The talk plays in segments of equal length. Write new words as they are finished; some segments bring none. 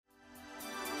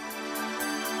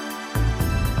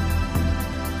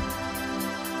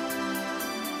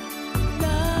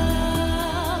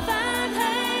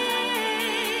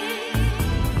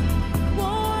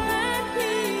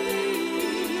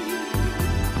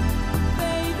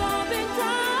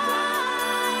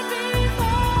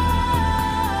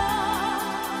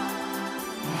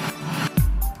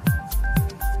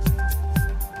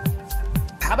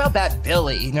about that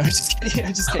Billy? No, I'm just kidding.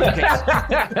 I'm just kidding.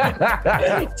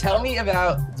 Okay. Tell me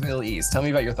about the Middle East. Tell me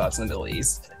about your thoughts on the Middle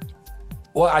East.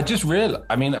 Well, I just realized,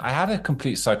 I mean, I had a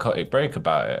complete psychotic break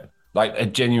about it, like a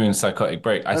genuine psychotic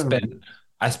break. I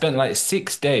spent like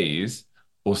 6 days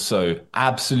or so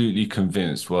absolutely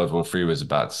convinced World War III was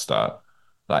about to start.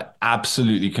 Like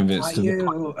absolutely Are convinced to the you?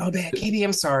 Oh, man, KB,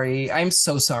 I'm sorry. I'm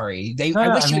so sorry. no, I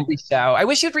I wish you had mean, reached out. I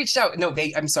wish you had reached out. No,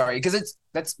 I'm sorry because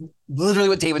that's literally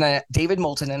what David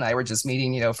Moulton and I were just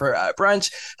meeting, for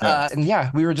brunch. yeah. And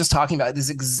yeah, we were just talking about this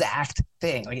exact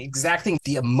thing,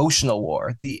 the emotional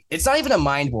war. It's not even a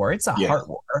mind war; it's a Yeah. heart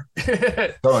war.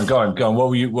 Go on. What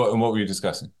were you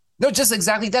discussing? No, just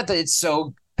exactly that it's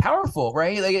so powerful,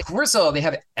 right? Like, first of all, they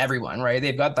have everyone, right?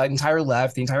 They've got the entire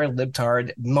left, the entire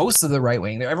libtard, most of the right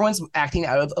wing. Everyone's acting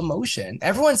out of emotion.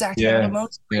 Everyone's acting out of Yeah,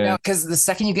 emotion right yeah. now because the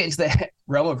second you get into the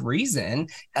realm of reason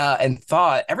and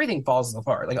thought, everything falls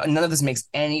apart. Like, none of this makes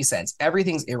any sense.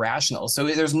 Everything's irrational. So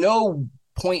there's no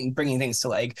point in bringing things to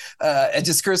like a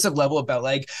discursive level about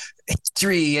like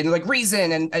history and like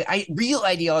reason and real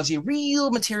ideology, real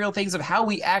material things of how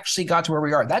we actually got to where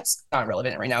we are. That's not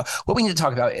relevant right now. What we need to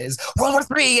talk about is World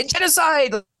War III and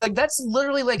genocide. Like that's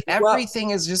literally like Well,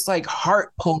 everything is just like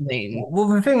heart pulling. well,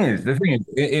 the thing is, That's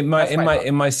my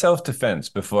in my self-defense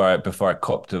before I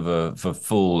copped to the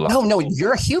full. no,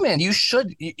 you're a human. You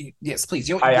should yes, please.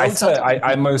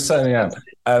 I most certainly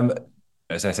am.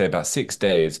 As I say, about 6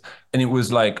 days, and it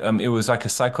was like a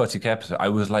psychotic episode. I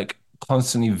was like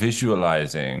constantly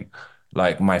visualizing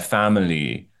like my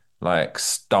family like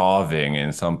starving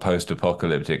in some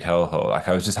post-apocalyptic hellhole. Like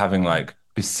I was just having like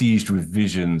besieged with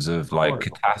visions of like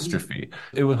catastrophe.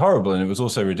 It was horrible and it was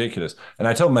also ridiculous. And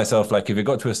I told myself like if it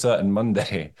got to a certain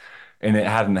Monday and it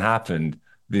hadn't happened,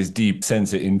 this deep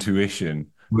sense of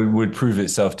intuition would prove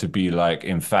itself to be like,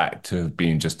 in fact, to have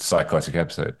been just a psychotic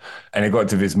episode. And it got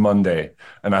to this Monday,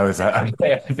 and I was like, I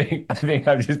think I think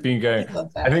I've just been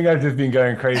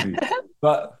going crazy.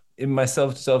 But in my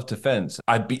self defense,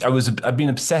 I've been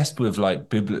obsessed with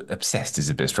like obsessed is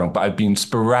a bit strong, but I've been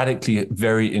sporadically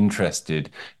very interested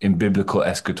in biblical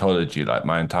eschatology like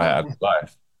my entire adult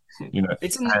life.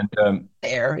 It's in And the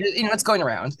air. It's going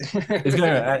around. it's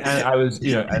going, and I was,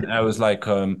 and I was like,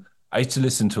 I used to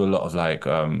listen to a lot of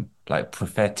like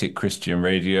prophetic Christian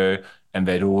radio, and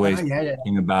they'd Oh, always be yeah, yeah.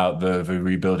 talking about the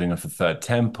rebuilding of the third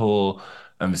temple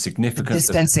and the The significance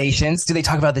of. dispensations. Do they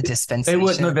talk about the They were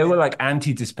dispensation? no, they were like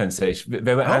anti-dispensation.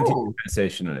 They were Oh,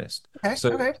 anti-dispensationalist. okay,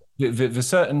 So okay. the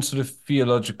certain sort of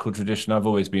theological tradition I've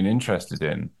always been interested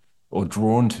in or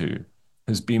drawn to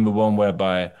has been the one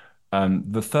whereby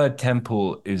the third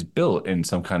temple is built in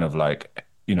some kind of like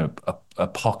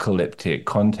apocalyptic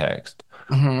context.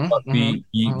 But Mm-hmm,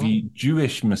 mm-hmm,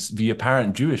 mm-hmm. the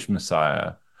apparent Jewish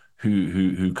Messiah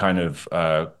who kind of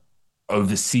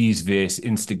oversees this,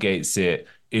 instigates it,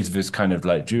 is this kind of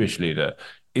like Jewish leader,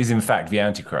 is in fact the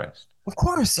Antichrist. Of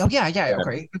course. Oh, yeah, yeah. Yeah.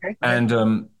 Okay, okay, okay. And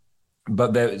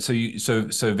but they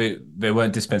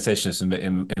weren't dispensationalists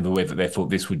in the way that they thought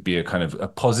this would be a kind of a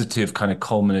positive, kind of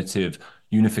culminative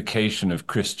unification of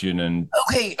Christian and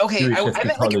Okay, okay. Jewish I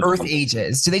meant like Earth eschatology.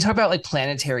 ages. Do they talk about like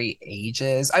planetary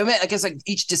ages? I meant, I guess, like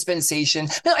each dispensation.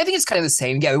 No, I think it's kind of the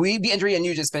same. Yeah, we'd be entering a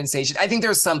new dispensation. I think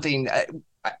there's something.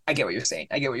 I get what you're saying.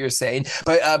 I get what you're saying.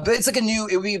 But it's like a new.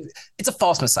 It's a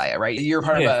false messiah, right? You're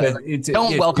part of Yeah, a.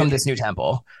 Don't welcome it, this new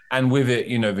temple. and with it,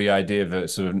 the idea that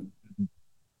sort of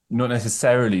not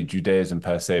necessarily Judaism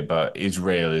per se, but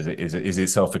Israel is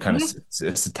itself a kind of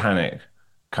Mhm. satanic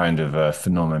kind of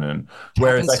phenomenon.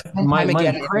 Whereas Happens like time and time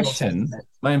again in the Old impression, Testament.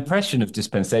 my impression of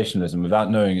dispensationalism,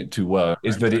 without knowing it too well,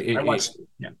 is that I watched.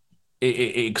 Yeah.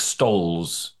 it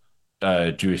extols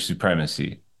Jewish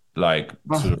supremacy, like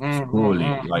sort of Mhm, purely,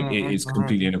 mhm, like it mhm, is mhm.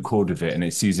 completely in accord with it, and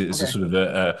it sees it as a Okay. sort of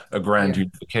a grand Yeah.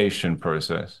 unification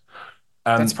process.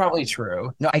 That's Um, probably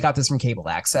true. No, I got this from cable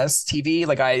access TV.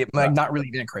 Like I'm uh, like not really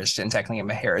even a Christian. Technically, I'm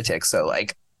a heretic. So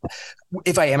like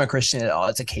if I am a Christian at all,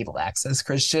 it's a cable access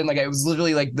Christian. Like I was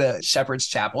literally like the Shepherd's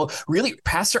Chapel. Really,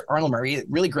 Pastor Arnold Murray,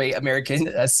 really great American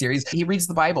series. He reads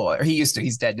the Bible, or he used to.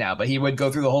 He's dead now, but he would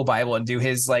go through the whole Bible and do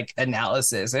his like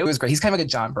analysis. It was great. He's kind of like a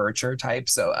John Bircher type,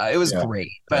 so it was yeah, great.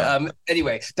 But yeah.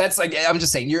 anyway, that's like I'm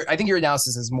just saying. I think your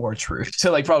analysis is more true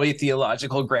to like probably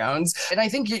theological grounds, and I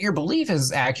think your belief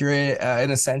is accurate in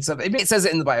the sense of it says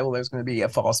it in the Bible. There's going to be a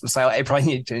false Messiah. I probably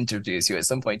need to introduce you at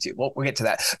some point too. We'll get to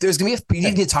that. There's going to be we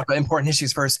need to talk about important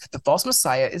issues first. The false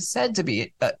Messiah is said to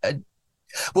be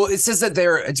Well, it says that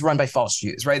it's run by false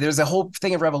Jews, right? There's a whole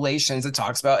thing of Revelations that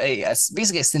talks about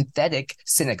basically a synthetic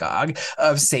synagogue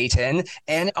of Satan,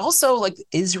 and also like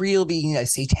Israel being a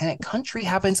satanic country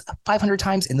happens 500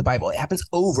 times in the Bible. It happens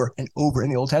over and over in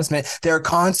the Old Testament. They're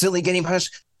constantly getting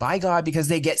punished by God because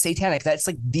they get satanic. That's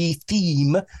like the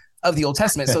theme of the Old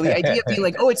Testament. So the idea of being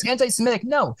like, oh, it's anti-Semitic,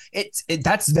 no,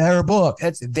 that's their book,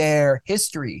 that's their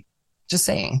history. Just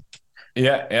saying.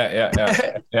 Yeah,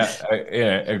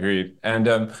 agreed.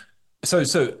 And so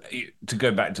to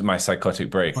go back to my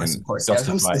psychotic break Of course.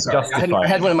 justify, I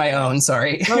had one of my own.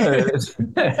 Sorry. So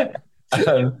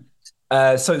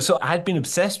I had been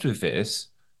obsessed with this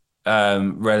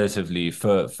relatively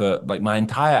for like my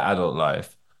entire adult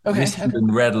life. Okay. Listened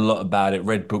and read a lot about it,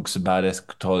 read books about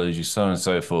eschatology, so on and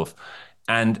so forth.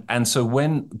 And so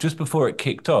when just before it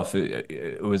kicked off,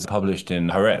 it was published in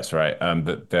Haaretz, right?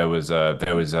 But there was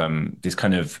this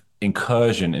kind of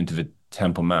incursion into the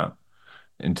Temple Mount,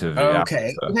 into the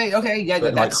okay, yeah,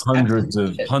 but like hundreds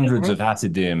of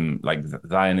Hasidim, like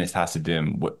Zionist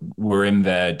Hasidim, were in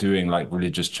there doing like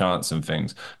religious chants and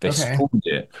things. They stormed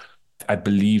it. I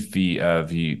believe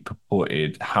the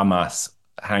purported Hamas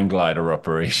hang glider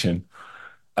operation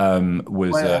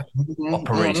was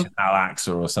Operation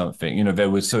Al-Aqsa or something. You know,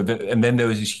 there was and then there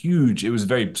was this huge. It was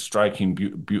very striking,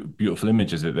 beautiful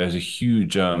images. There was a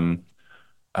huge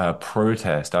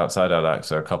protest outside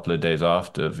Al-Aqsa a couple of days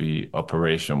after the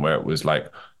operation, where it was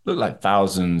like looked like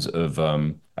thousands of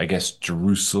I guess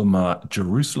Jerusalem. Yeah,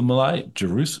 Jerusalem.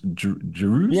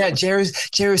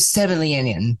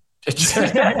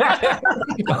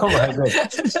 Oh my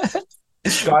God.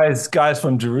 Guys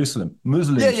from Jerusalem,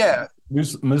 Muslims. Yeah.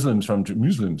 Muslims from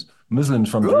Jerusalem.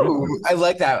 I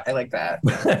like that.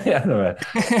 Yeah, no,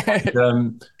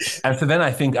 and so then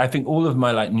I think all of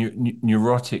my like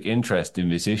neurotic interest in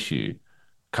this issue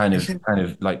kind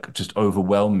of like just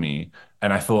overwhelmed me,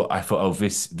 and I thought, oh,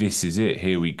 this is it.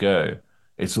 Here we go.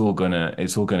 It's all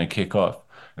gonna kick off.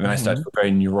 And then I started to feel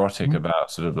very neurotic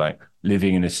about sort of like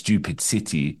living in a stupid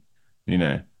city, you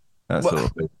know. That sort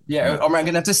of thing. Yeah, or am I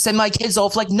gonna have to send my kids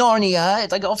off like Narnia,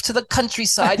 like off to the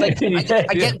countryside? Like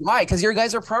I get why, because your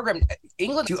guys are programmed.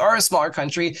 England, you are a smaller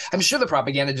country. I'm sure the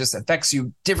propaganda just affects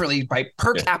you differently by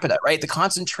per capita, right? The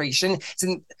concentration,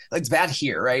 it's bad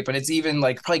here, right? But it's even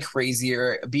like probably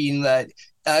crazier being that,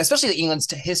 especially the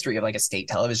England's history of like a state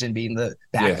television being the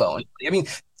backbone. I mean.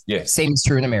 Yeah. Same is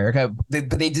true in America, but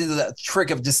they did the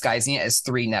trick of disguising it as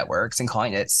three networks and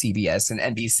calling it CBS and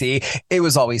NBC. It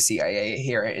was always CIA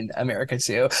here in America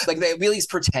too. Like we at least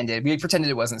pretended. We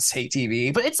pretended it wasn't state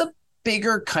TV, but it's a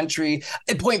bigger country.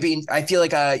 And point being, I feel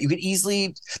like you could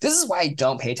easily. This is why I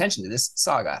don't pay attention to this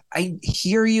saga. I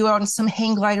hear you on some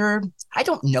hang glider. I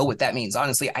don't know what that means.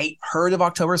 Honestly, I heard of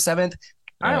October 7th.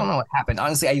 I don't know what happened.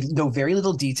 Honestly, I know very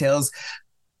little details.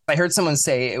 I heard someone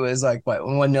say it was like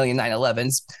 1 million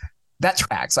 9/11s. That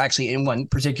tracks actually in one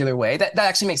particular way. That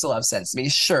actually makes a lot of sense to me.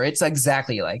 Sure, it's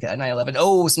exactly like a 9/11.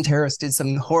 Oh, some terrorists did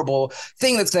some horrible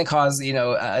thing that's going to cause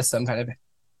some kind of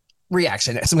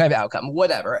reaction, some kind of outcome,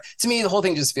 whatever. To me, the whole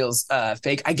thing just feels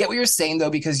fake. I get what you're saying though,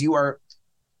 because you are.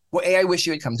 Well, I wish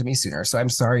you had come to me sooner. So I'm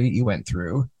sorry you went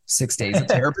through 6 days of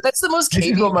terror. But that's the most KB.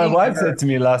 This is what my wife said to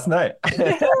me last night.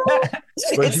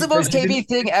 It's the most KB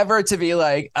thing ever to be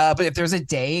like, but if there's a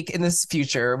day in this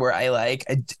future where I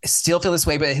still feel this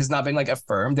way, but it has not been like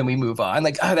affirmed, then we move on.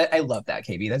 Like, I love that,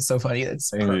 KB. That's so funny.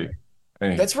 That's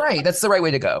That's right. That's the right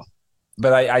way to go.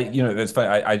 But I that's funny.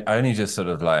 I only just sort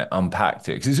of like unpacked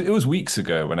it because it was weeks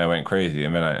ago when I went crazy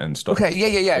and stopped. Okay,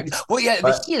 yeah. Well, yeah,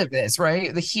 the heat of this,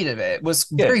 right? The heat of it was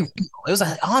very real. It was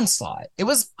an onslaught. It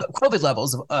was COVID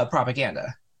levels of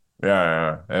propaganda.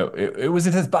 Yeah. It was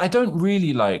intense, but I don't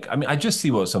really like. I mean, I just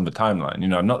see what's on the timeline. You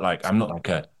know, I'm not like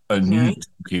a news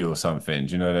junkie or something.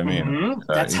 Do you know what I mean?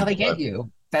 That's how they get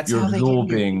you. That's you're how they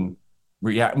absorbing.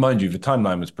 Mind you, the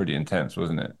timeline was pretty intense,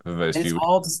 wasn't it? For those few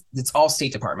it's all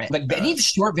State Department. Like any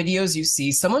short videos you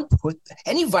see, someone put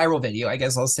any viral video, I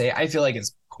guess I'll say, I feel like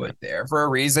it's put there for a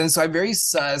reason. So I'm very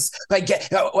sus.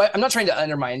 I'm not trying to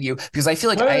undermine you because I feel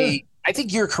like I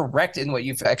think you're correct in what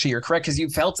you're correct because you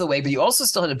felt the way, but you also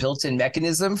still had a built-in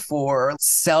mechanism for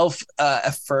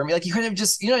self-affirming. Like you kind of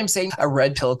just, you know what I'm saying? A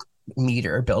red pill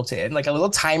meter built in, like a little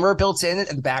timer built in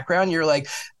the background. You're like,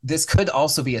 this could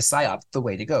also be a psyop, the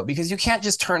way to go, because you can't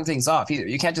just turn things off either.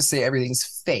 You can't just say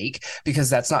everything's fake because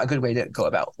that's not a good way to go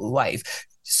about life.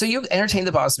 So you entertained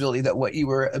the possibility that what you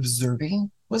were observing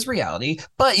was reality,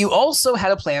 but you also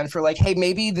had a plan for like, hey,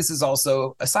 maybe this is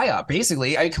also a psyop.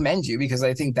 Basically, I commend you because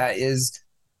I think that is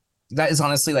That is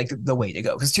honestly like the way to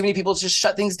go, because too many people just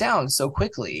shut things down so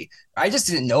quickly. I just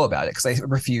didn't know about it because I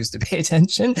refused to pay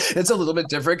attention. It's a little bit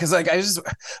different because like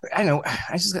I know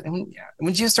I just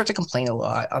when you start to complain a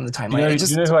lot on the timeline, it You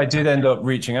just know who I did end up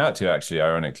reaching out to actually,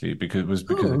 ironically, because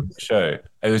of ooh, the show.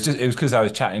 It was because I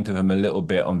was chatting to them a little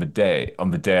bit on the day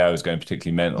I was going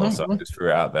particularly mental, so I mhm. just threw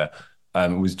it out there.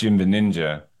 It was Jim the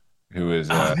Ninja, who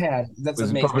Oh man, that's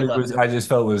was amazing. I probably love was it. I just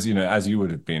felt was, as you would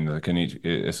have been, like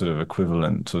a sort of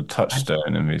equivalent sort of I,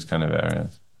 touchstone in these kind of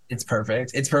areas. it's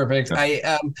perfect. It's perfect.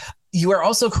 Yeah. You are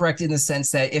also correct in the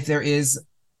sense that if there is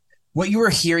what you were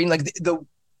hearing, like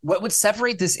what would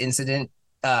separate this incident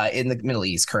in the Middle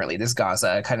East currently, this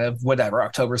Gaza kind of whatever,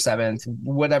 October 7th,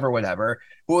 whatever,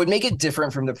 what would make it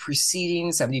different from the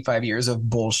preceding 75 years of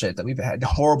bullshit that we've had,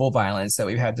 horrible violence that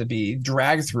we've had to be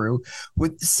dragged through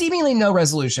with seemingly no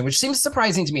resolution, which seems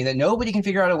surprising to me that nobody can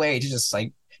figure out a way to just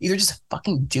like either just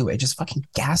fucking do it, just fucking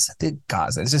gas the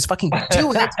Gaza, just fucking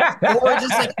do it, or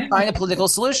just like find a political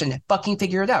solution, fucking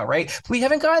figure it out, right? We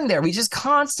haven't gotten there. We just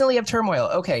constantly have turmoil.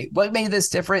 Okay, what made this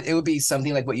different? It would be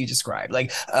something like what you described,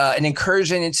 like an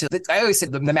incursion into, I always say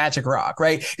the magic rock,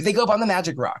 right? If they go up on the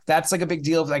magic rock, that's like a big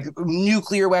deal. Like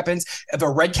nuclear weapons, if a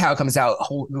red cow comes out,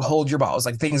 hold your balls,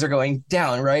 like things are going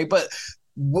down, right? But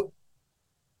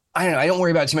I don't know. I don't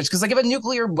worry about it too much because, like, if a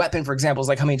nuclear weapon, for example, is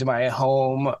like coming to my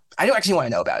home, I don't actually want to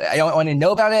know about it. I don't want to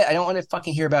know about it. I don't want to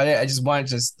fucking hear about it. I just want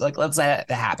to just like let's let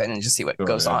that happen and just see what Sure,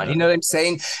 goes on. yeah. You know what I'm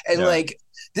saying? And Yeah. like,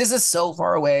 this is so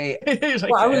far away. Like,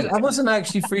 Well, I wasn't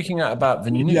actually freaking out about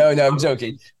the news. no, I'm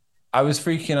joking. I was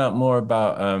freaking out more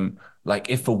about like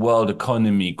if a world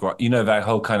economy, that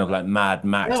whole kind of like Mad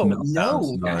Max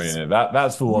meltdown Yes, scenario.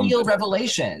 That's the one. real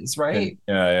revelations, Yeah, right?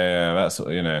 yeah. That's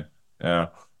yeah.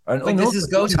 Like And this also, is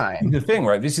go this is time. the thing,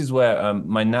 right? This is where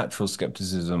my natural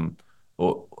skepticism,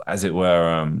 or as it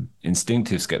were,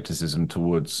 instinctive skepticism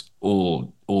towards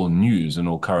all news and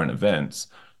all current events,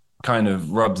 kind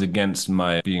of rubs against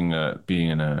my being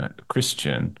a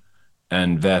Christian,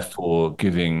 and therefore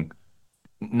giving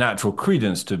natural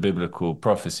credence to biblical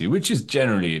prophecy, which has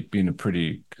generally been a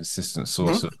pretty consistent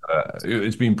source Mhm. of.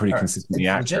 It's been pretty All right. consistently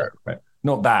It's legit. accurate, right?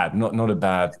 Not bad, not a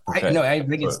bad No, prophet. I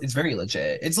think But it's very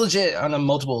legit. It's legit on a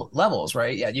multiple levels,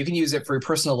 right? Yeah, you can use it for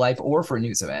personal life or for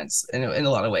news events in a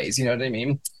lot of ways. You know what I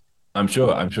mean? I'm sure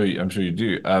you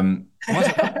do.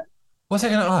 What was I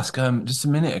going to ask? Just a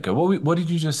minute ago, what did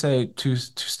you just say two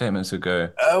statements ago?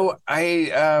 Oh,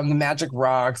 the magic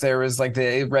rock. There was like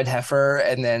the red heifer,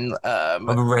 and then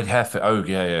Oh, the red heifer. Oh,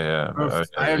 yeah.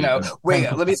 I don't know. Wait,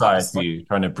 Temple let me pause. Society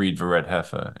trying to breed the red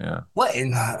heifer. Yeah. What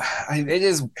in it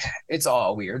is? It's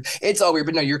all weird. It's all weird.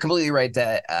 But no, you're completely right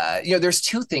that there's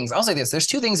two things. I'll say this: there's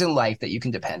two things in life that you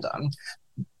can depend on: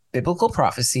 biblical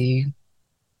prophecy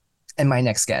and my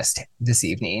next guest this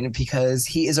evening, because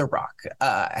he is a rock.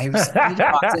 I was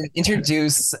to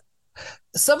introduce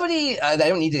somebody that I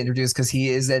don't need to introduce because he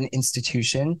is an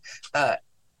institution.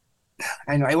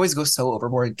 I know I always go so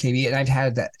overboard, KB, and I've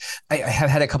had that. I have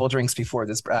had a couple of drinks before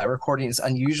this recording. Is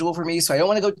unusual for me, so I don't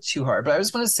want to go too hard. But I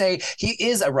just want to say he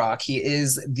is a rock. He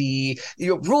is the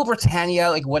rule Britannia,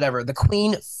 like whatever. The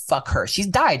Queen, fuck her. She's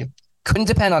died. Couldn't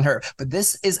depend on her. But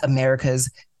this is America's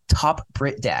top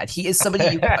Brit dad. He is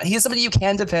somebody you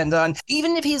can depend on,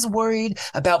 even if he's worried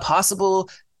about possible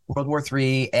World War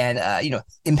III and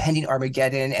impending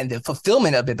Armageddon and the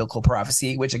fulfillment of biblical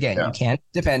prophecy, which again Yeah. you can't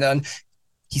depend on.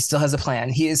 He still has a plan.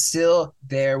 He is still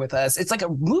there with us. It's like a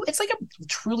movie. It's like a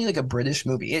truly like a British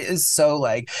movie. It is so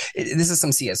like this is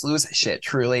some C.S. Lewis shit,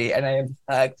 truly. And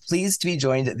I am pleased to be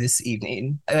joined this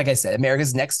evening. Like I said,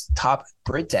 America's next top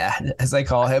Brit dad, as I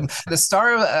call him, the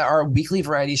star of our weekly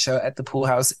variety show at the Pool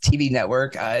House TV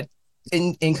network.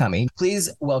 Incoming. Please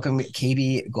welcome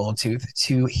KB Goldtooth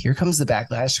to Here Comes the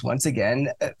Backlash once again.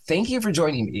 Thank you for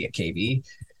joining me, KB.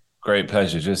 Great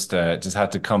pleasure. Just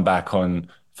had to come back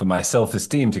on for my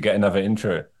self-esteem to get another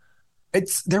intro.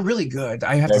 They're really good.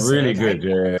 I have to They're say, really good.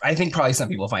 Yeah. I think probably some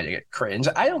people find it cringe.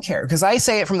 I don't care because I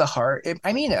say it from the heart.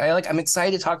 I mean it. I'm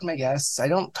excited to talk to my guests. I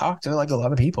don't talk to like a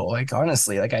lot of people. Like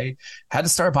honestly, like I had to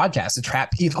start a podcast to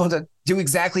trap people to do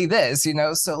exactly this,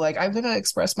 So like I'm gonna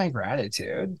express my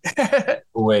gratitude.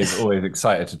 Always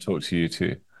excited to talk to you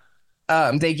too.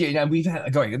 Thank you. We've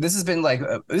had going. This has been like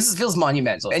this feels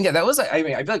monumental, and yeah, that was. I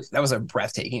mean, I feel like that was a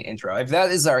breathtaking intro. If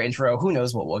that is our intro, who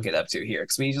knows what we'll get up to here?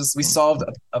 Because we solved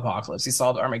Apocalypse, we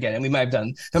solved Armageddon. That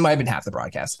might have been half the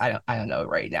broadcast. I don't know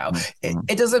right now.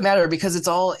 It doesn't matter because it's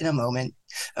all in a moment.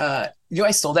 I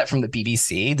stole that from the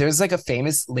BBC. There's like a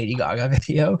famous Lady Gaga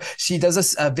video. She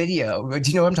does a video. Do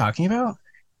you know what I'm talking about?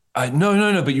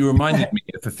 No. But you reminded me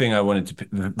of the thing I wanted to pick,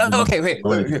 the Oh, one okay, I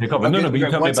wanted to pick up. No, okay, but you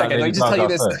tell me one about second. Let me Lady just tell you Gaga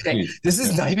this. first, Okay, please. this is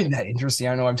Yeah. not even that interesting. I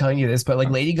don't know why I'm telling you this, but like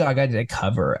Lady Gaga did a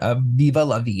cover of Viva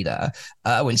La Vida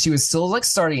when she was still like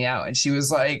starting out, and she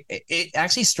was like, it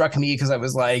actually struck me because I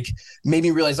was like, made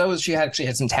me realize, oh, she had actually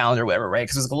had some talent or whatever, right?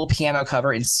 Because it was like a little piano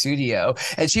cover in studio,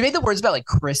 and she made the words about like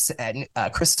Chris and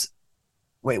Chris,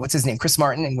 wait, what's his name? Chris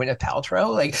Martin and Gwyneth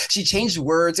Paltrow. Like she changed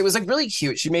words. It was like really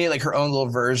cute. She made like her own little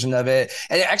version of it.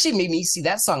 And it actually made me see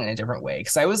that song in a different way.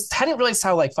 Cause hadn't realized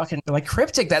how like fucking like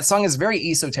cryptic that song is, very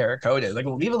esoteric coded. Like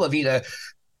Viva La Vida,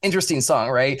 interesting song,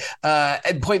 right?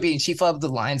 And point being, she flubbed the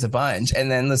lines a bunch, and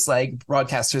then this like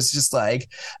broadcaster's just like,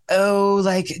 "Oh,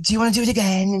 like, do you want to do it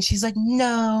again?" And she's like,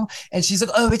 "No," and she's like,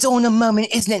 "Oh, it's all in a moment,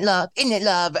 isn't it, love? Isn't it,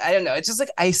 love?" I don't know. It's just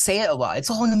like I say it a lot. It's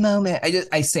all in a moment.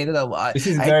 I say that a lot. This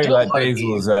is I very do a like lot of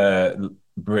Basil's these.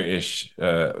 British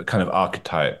kind of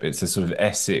archetype. It's a sort of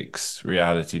Essex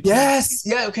reality TV. Yes.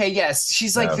 Yeah. Okay. Yes.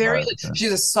 She's like Yeah, very, right.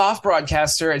 she's a soft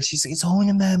broadcaster, and she's like, it's all in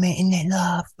a moment, isn't it,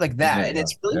 love? Like Isn't that. it? And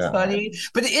it's really Yeah. funny,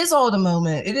 but it is all in the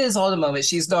moment. It is all in the moment.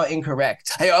 She's not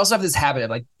incorrect. I also have this habit of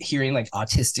like hearing like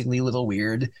autistically little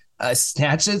weird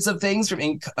snatches of things from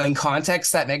in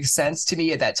context that makes sense to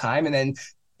me at that time, and then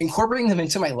incorporating them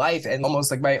into my life and almost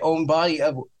like my own body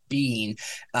of being.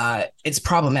 It's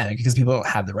problematic because people don't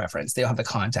have the reference, they don't have the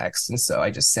context, and so I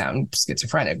just sound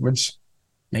schizophrenic, which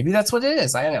maybe that's what it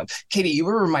is. I don't know. Katie, you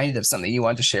were reminded of something you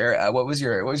wanted to share. What was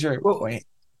your Well, point?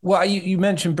 well, you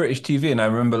mentioned British TV, and I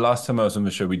remember last time I was on the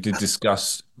show, we did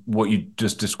discuss what you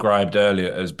just described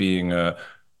earlier as being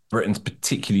Britain's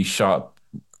particularly sharp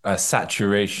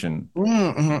saturation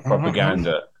Mm-hmm.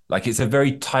 propaganda. Like it's a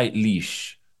very tight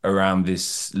leash around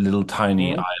this little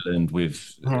tiny Mm-hmm. island with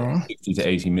Mm-hmm. 60 to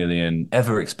 80 million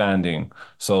ever expanding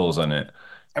souls on it.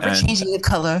 Ever And changing the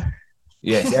color.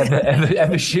 yes,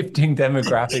 ever shifting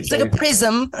demographic It's like a base.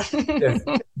 prism. Yes,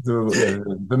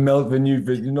 the melt, the new,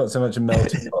 not so much a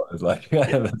melting pot as like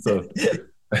sort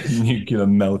of nuclear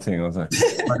melting or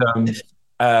something.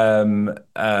 But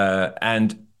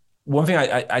and one thing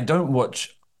I don't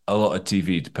watch a lot of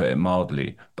TV to put it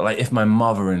mildly, but like if my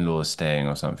mother-in-law is staying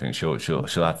or something, she'll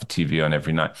have the TV on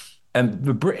every night. And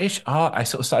the British are, I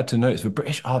sort of started to notice, the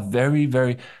British are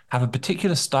very have a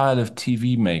particular style of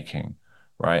TV making,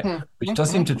 right? Which does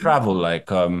seem to travel. Like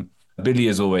Billy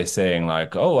is always saying,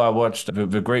 like, "Oh, I watched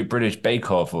the Great British Bake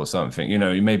Off or something." You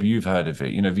know, maybe you've heard of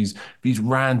it. You know, these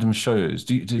random shows.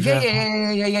 Did you Yeah, ever? yeah,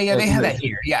 yeah, yeah, yeah, yeah. They You have know, that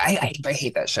here. Yeah, I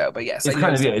hate that show, but yes, I it's do kind of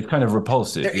understand. yeah, it's kind of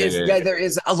repulsive. There is, yeah, there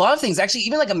is a lot of things actually.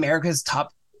 Even like America's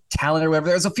Top Talent or whatever.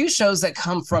 There's a few shows that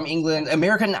come from England.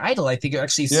 American Idol, I think, it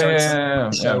actually Yeah, yeah, starts yeah, the yeah.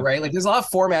 show, Yeah. right? Like there's a lot of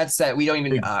formats that we don't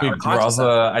even are Big conscious Brother.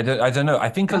 of. I don't know. I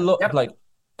think Yeah, yep,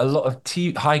 a lot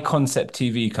of high concept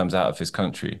TV comes out of this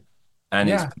country, and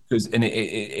yeah, it's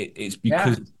yeah.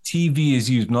 because TV is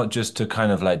used not just to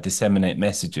kind of like disseminate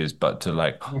messages, but to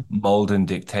like mold and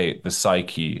dictate the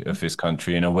psyche of this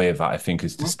country in a way that I think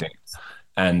is distinct,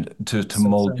 and to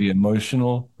mold So, the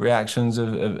emotional reactions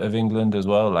of England as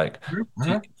well. Like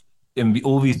mhm.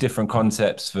 all these different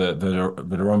concepts that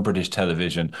are on British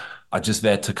television are just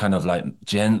there to kind of like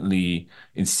gently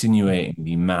insinuate,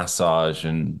 massage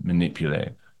and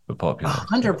manipulate the populace.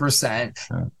 100%.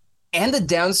 Yeah. And the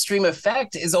downstream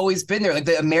effect has always been there, like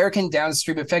the American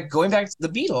downstream effect, going back to the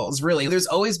Beatles. Really, there's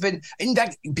always been, in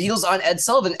fact, Beatles on Ed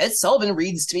Sullivan. Ed Sullivan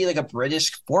reads to me like a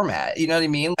British format. You know what I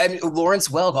mean? I mean, Lawrence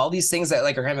Welk, all these things that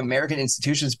like are kind of American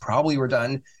institutions probably were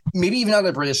done, maybe even on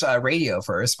the British radio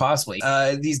first, possibly.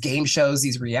 These game shows,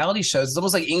 these reality shows. It's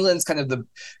almost like England's kind of the,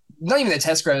 not even a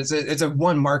test ground. It's a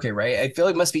one market, right? I feel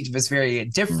it must be just very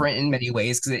different in many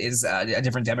ways because it is a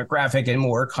different demographic and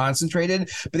more concentrated.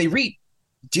 But they reach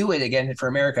do it again for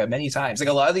America many times. Like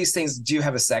a lot of these things do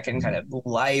have a second kind of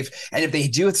life. And if they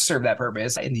do serve that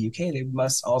purpose in the UK, they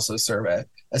must also serve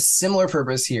a similar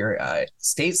purpose here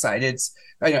stateside. It's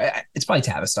probably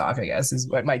Tavistock, I guess, is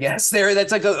what my guess there.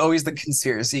 That's like always the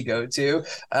conspiracy go to,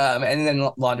 and then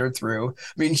laundered through. I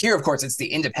mean, here, of course, it's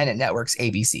the independent networks,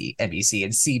 ABC, NBC,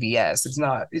 and CBS.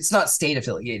 It's not state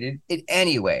affiliated in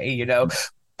any way, you know.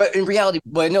 But in reality,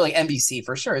 well, I know like NBC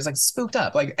for sure is like spooked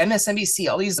up, like MSNBC,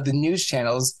 all these the news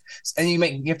channels, and you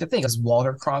have to think, as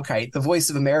Walter Cronkite, the voice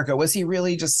of America, was he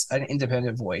really just an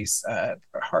independent voice?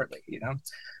 Hardly, you know.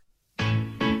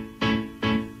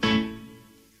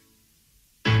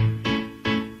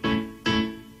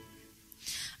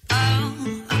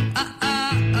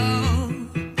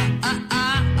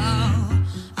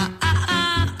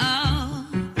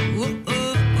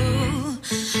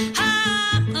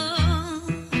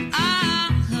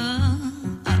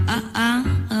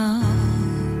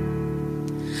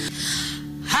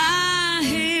 I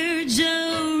hear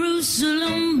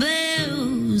Jerusalem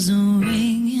bells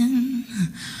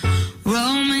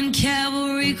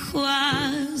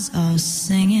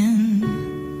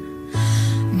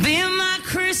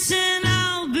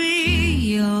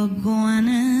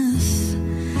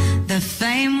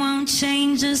fame won't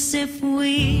change us if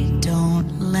we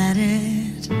don't let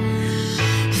it.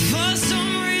 For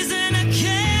some reason I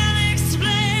can't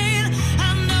explain,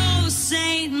 I know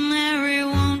Saint Mary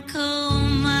won't call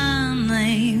my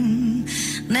name.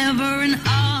 Never an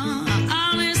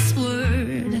honest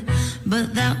word,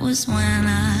 but that was when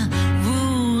I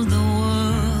ruled the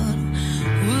world,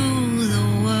 ruled the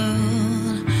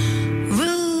world,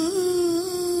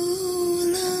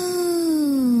 ruled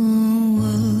the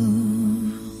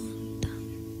world.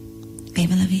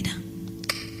 Viva la vida.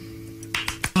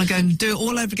 Want to go and do it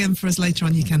all over again for us later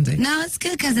on? You can do. No, it's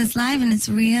good because it's live and it's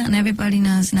real, and everybody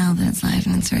knows now that it's live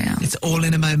and it's real. It's all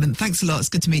in a moment. Thanks a lot. It's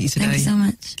good to meet you today. Thank you so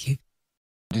much. Thank you.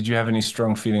 Did you have any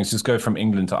strong feelings? Just go from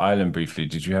England to Ireland briefly.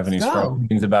 Did you have any strong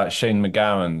feelings about Shane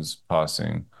MacGowan's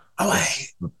passing? Oh,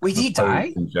 wait, did he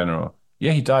die? In general.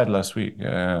 Yeah, he died last week.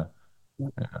 Yeah.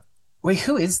 Wait,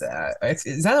 who is that?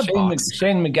 Is that a box?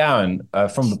 Shane MacGowan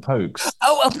from the Pokes.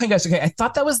 Oh my gosh. Okay. I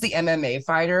thought that was the MMA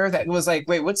fighter that was like,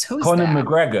 wait, who's Conor that?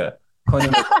 McGregor.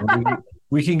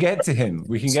 We can get to him.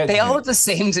 They all look the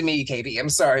same to me, KB. I'm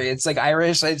sorry. It's like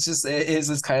Irish. It's just, it is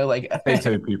this kind of like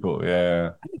potato people.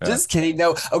 Yeah. Just kidding.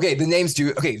 No. Okay. The names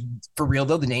do. Okay. For real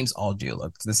though, the names all do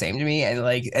look the same to me. And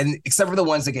like, and except for the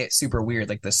ones that get super weird,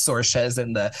 like the Sorches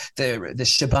and the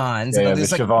Shabans. Yeah,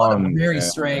 there's like a lot of very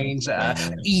strange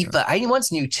Aoife. I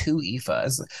once knew 2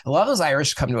 Aoifes. A lot of those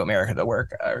Irish come to America to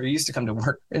work, or used to come to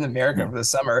work in America for the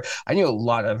summer. I knew a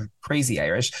lot of crazy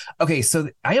Irish. Okay. So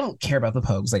I don't care about the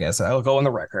Pogues, I guess. I'll go on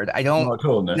the record. I don't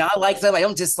not like them. I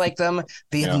don't dislike them.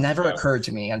 They have never occurred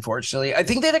to me, unfortunately. I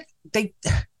think they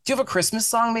do you have a Christmas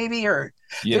song maybe, or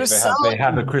yes, they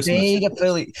have a Christmas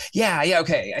yeah,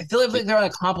 okay. I feel like they're on a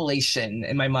compilation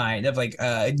in my mind of like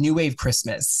New Wave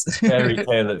Christmas.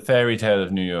 Fairy Tale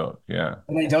of New York, yeah.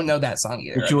 And I don't know that song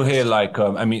either. But you'll hear like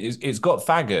I mean it's got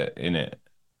faggot in it.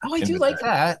 Oh, I do like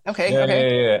that. Okay.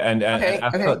 Yeah. And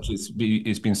as such,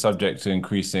 it's been subject to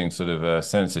increasing sort of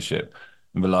censorship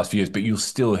in the last few years, but you'll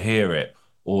still hear it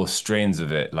or strains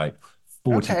of it like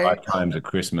 45 times at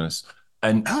Christmas.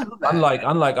 And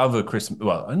unlike other Christmas,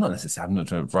 well, I'm not necessarily, I'm not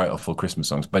trying to write off all Christmas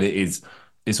songs, but it's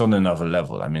on another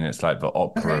level. I mean, it's like the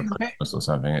opera of Christmas or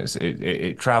something.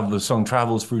 It travels. The song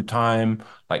travels through time,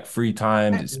 like 3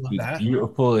 times. It's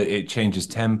beautiful. It changes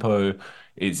tempo.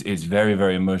 It's very,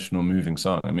 very emotional, moving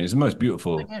song. I mean, it's the most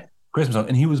beautiful Christmas song.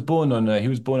 And he was born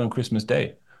on Christmas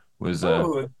Day.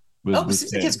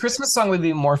 His Christmas song would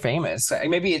be more famous.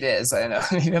 Maybe it is. I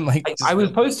don't know. I was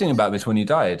posting about this when he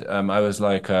died. I was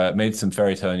like, made some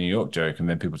Fairy Tale New York joke, and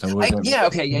then people said, "Well,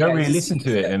 you don't really listen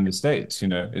to it in the States. You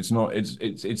know, it's not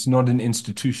an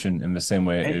institution in the same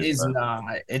way it is not.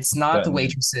 It's not the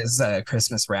Waitresses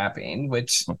Christmas rapping,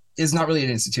 which is not really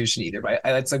an institution either. But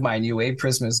it's like my New Wave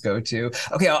Christmas go-to.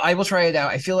 Okay, I will try it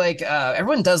out. I feel like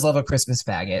everyone does love a Christmas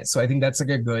faggot, so I think that's like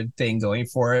a good thing going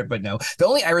for it. But no, the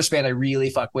only Irish band I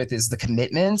really fuck with is The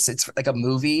Commitments. It's like a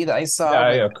movie that I saw.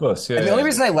 Yeah, of course. Yeah. And the only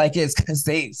reason I like it is because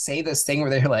they say this thing where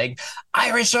they're like,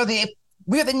 Irish are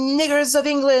we're the niggers of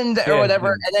England or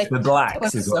whatever. And the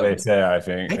blacks is what they say, I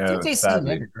think. I think they say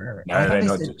nigger. No, they're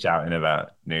not just shouting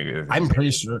about niggers. I'm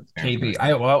pretty sure, KB.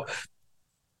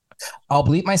 I'll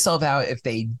bleep myself out if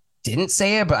they didn't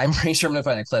say it, but I'm pretty sure I'm gonna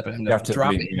find a clip and I'm gonna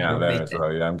drop it out there as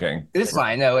well. Yeah, I'm getting. It's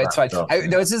fine. No, it's fine.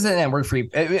 No, this isn't an word free.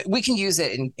 We can use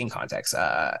it in context,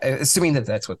 assuming that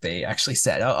that's what they actually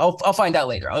said. I'll find out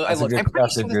later.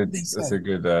 That's a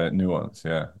good nuance.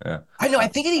 Yeah. I know. I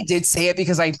think he did say it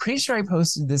because I'm pretty sure I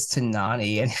posted this to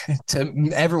Nani and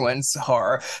to everyone's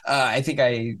horror. I think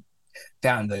I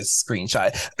found the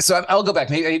screenshot. So I'll go back.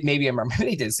 Maybe I'm wrong.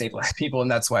 Maybe they did say black people, and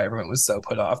that's why everyone was so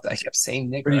put off that I kept saying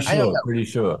nigger. Pretty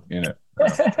sure. You know.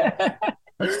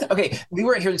 Okay, we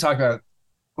weren't here to talk about.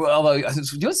 Well, although you know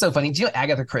what's so funny? Do you know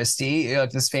Agatha Christie, like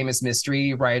this famous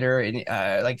mystery writer, and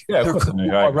she's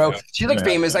like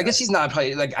famous. I guess she's not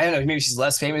probably like I don't know. Maybe she's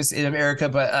less famous in America,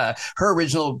 but her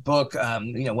original book,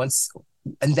 once.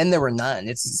 And Then There Were None.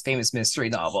 It's this famous mystery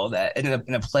novel that ended up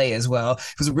in a play as well.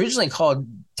 It was originally called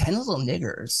 10 Little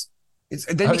Niggers.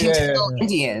 Then became 10 Little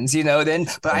Indians,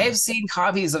 but I have seen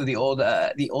copies of the old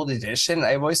edition.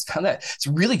 I've always found that it's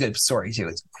a really good story too.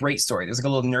 It's a great story. There's like a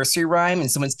little nursery rhyme and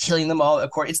someone's killing them all.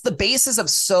 Of course, it's the basis of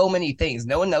so many things.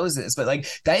 No one knows this, but like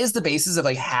that is the basis of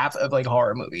like half of like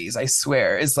horror movies. I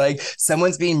swear. It's like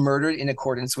someone's being murdered in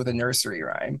accordance with a nursery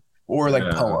rhyme. Or like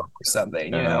poem or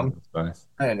something, Nice.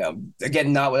 I don't know.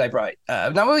 Again, not what I brought.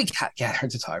 Not what we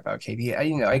gathered to talk about, KB.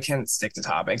 I can't stick to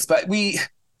topics, but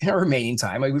in our remaining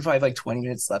time, we probably have like 20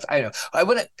 minutes left. I don't know. I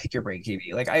want to pick your brain,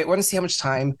 KB. Like I want to see how much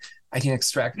time I can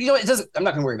extract. It doesn't. I'm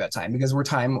not going to worry about time because we're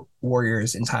time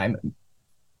warriors in time.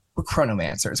 We're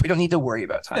chronomancers. We don't need to worry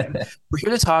about time. We're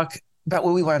here to talk about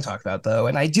what we want to talk about, though,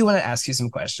 and I do want to ask you some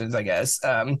questions, I guess.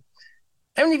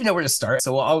 I don't even know where to start.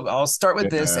 So I'll start with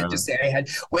this and just say I had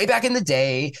way back in the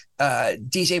day,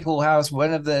 DJ Poolhouse,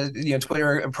 one of the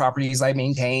Twitter properties I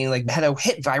maintain, like had a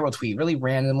hit viral tweet really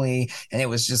randomly, and it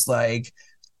was just like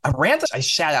a rant. I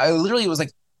shat out. I literally was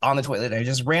like on the toilet. I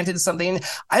just ranted something.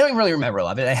 I don't even really remember a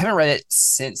lot of it. I haven't read it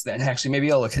since then. Actually,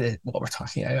 maybe I'll look at it while we're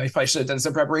talking. I probably should have done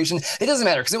some preparation. It doesn't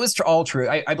matter because it was all true.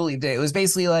 I believed it. It was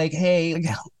basically like, hey, like,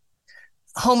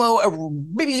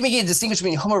 maybe making a distinction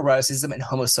between homoeroticism and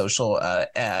homosocial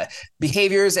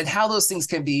behaviors and how those things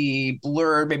can be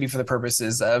blurred, maybe for the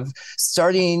purposes of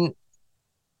starting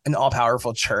an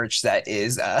all-powerful church that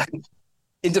is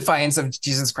in defiance of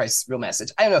Jesus Christ's real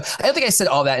message. I don't know. I don't think I said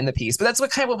all that in the piece, but that's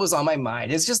what was on my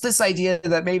mind. It's just this idea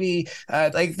that maybe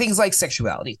like things like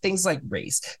sexuality, things like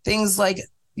race, things like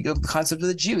the concept of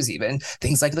the Jews, even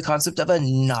things like the concept of a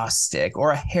Gnostic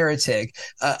or a heretic,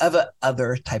 of a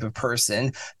other type of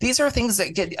person. These are things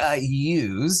that get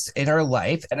used in our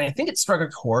life, and I think it struck a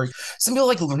chord. Some people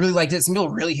really liked it, some people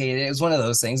really hated it. It was one of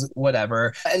those things,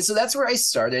 whatever. And so that's where I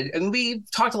started, and we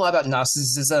talked a lot about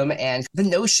Gnosticism and the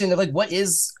notion of like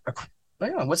what's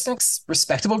an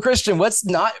respectable Christian, what's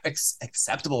not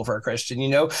acceptable for a Christian,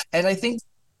 And I think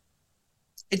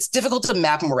it's difficult to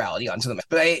map morality onto them.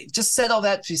 But I just said all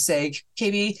that to say,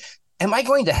 KB, am I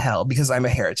going to hell because I'm a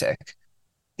heretic?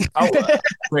 Oh,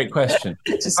 great question.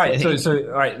 All right, so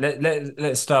all right,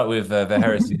 let's start with the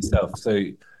heresy itself. So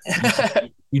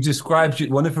you described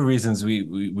one of the reasons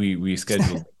we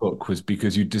scheduled the book was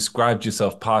because you described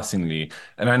yourself passingly,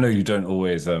 and I know you don't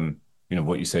always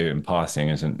what you say in passing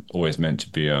isn't always meant to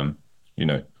be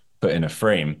put in a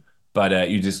frame, but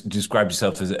you just described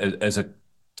yourself as a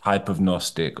type of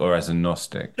Gnostic or as a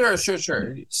Gnostic.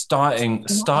 Sure.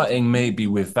 Starting maybe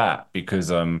with that,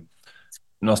 because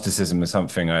Gnosticism is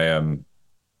something I've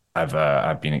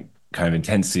been kind of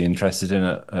intensely interested in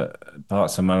at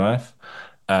parts of my life,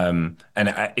 and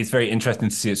it's very interesting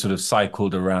to see it sort of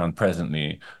cycled around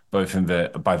presently, both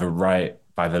by the right,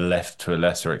 by the left to a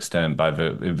lesser extent,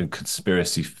 in the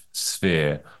conspiracy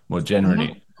sphere more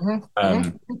generally.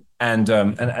 And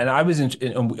I was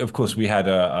of course we had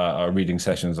our reading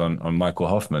sessions on Michael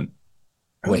Hoffman,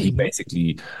 where he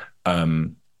basically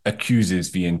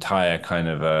accuses the entire kind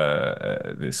of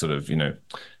this sort of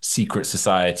secret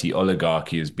society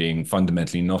oligarchy as being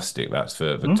fundamentally Gnostic. That's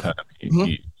the term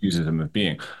he uses them as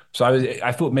being. So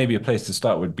I thought maybe a place to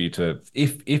start would be to,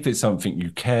 if it's something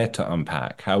you care to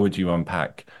unpack, how would you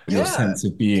unpack your sense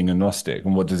of being a Gnostic,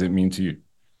 and what does it mean to you?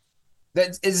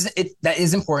 That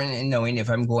is important in knowing if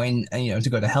I'm going, to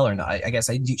go to hell or not. I guess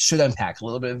I should unpack a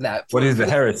little bit of that. What is the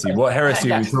heresy? What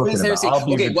heresy are we talking about?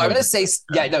 Okay, well, I'm going to say,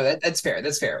 that's fair.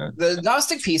 That's fair. Yeah. The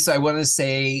Gnostic piece, I want to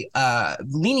say,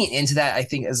 leaning into that, I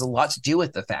think, has a lot to do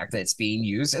with the fact that it's being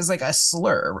used as like a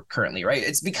slur currently, right?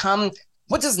 It's become,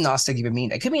 what does Gnostic even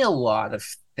mean? It could mean a lot of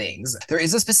things. There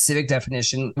is a specific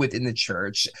definition within the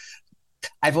church.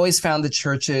 I've always found the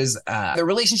churches, their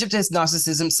relationship to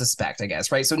Gnosticism suspect, I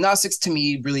guess, right? So Gnostics to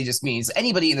me really just means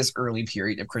anybody in this early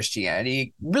period of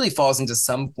Christianity really falls into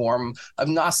some form of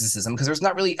Gnosticism because there's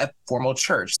not really a formal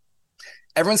church.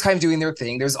 Everyone's kind of doing their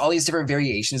thing. There's all these different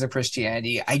variations of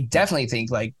Christianity. I definitely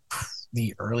think like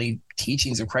the early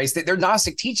teachings of Christ, they're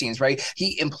Gnostic teachings, right?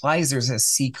 He implies there's a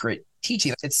secret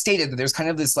teaching. It's stated that there's kind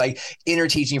of this like inner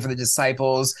teaching for the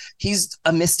disciples. He's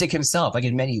a mystic himself, like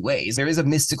in many ways. There is a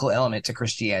mystical element to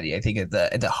Christianity, I think, at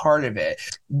the heart of it.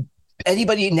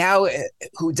 Anybody now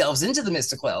who delves into the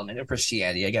mystical element of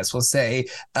Christianity, I guess we'll say,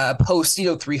 post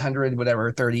 300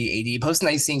 whatever 30 AD, post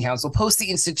Nicene Council, post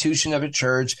the institution of a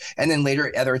church, and then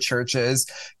later other churches,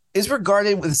 is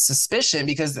regarded with suspicion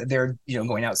because they're,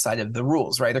 going outside of the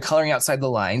rules, right? They're coloring outside the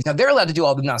lines. Now, they're allowed to do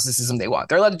all the Gnosticism they want.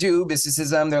 They're allowed to do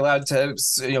mysticism. They're allowed to,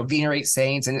 venerate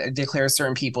saints and declare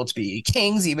certain people to be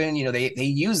kings. Even, they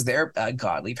use their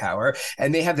godly power,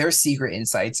 and they have their secret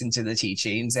insights into the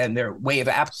teachings and their way of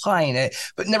applying it.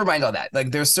 But never mind all that.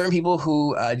 Like, there's certain people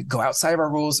who go outside of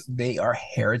our rules. They are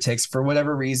heretics for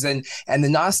whatever reason. And the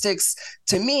Gnostics,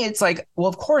 to me, it's like, well,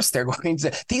 of course they're going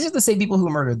to. These are the same people who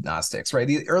murdered Gnostics, right?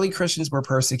 The early Christians were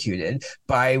persecuted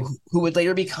by who would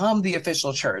later become the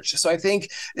official church. So I think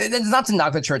it's not to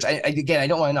knock the church. I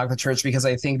don't want to knock the church because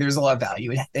I think there's a lot of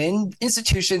value in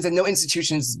institutions, and no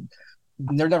institutions,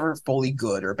 they're never fully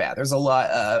good or bad. There's a lot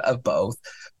of both.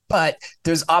 But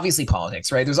there's obviously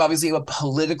politics, right? There's obviously a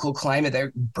political climate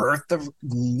that birthed the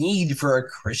need for a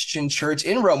Christian church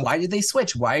in Rome. Why did they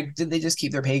switch? Why did they just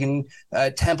keep their pagan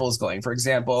temples going, for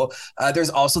example? There's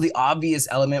also the obvious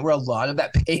element where a lot of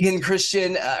that pagan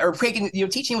Christian or pagan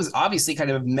teaching was obviously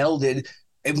kind of melded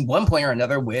in one point or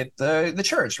another with the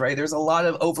church, right? There's a lot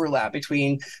of overlap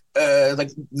between like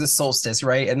the solstice,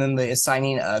 right? And then the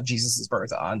assigning of Jesus's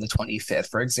birth on the 25th,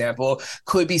 for example,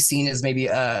 could be seen as maybe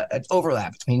an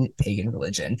overlap between pagan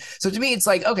religion. So to me, it's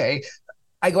like, okay,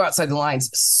 I go outside the lines,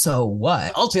 so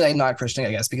what? Ultimately, I'm not a Christian,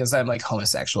 I guess, because I'm like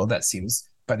homosexual. That seems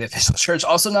by the official church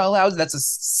also not allowed. That's a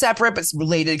separate but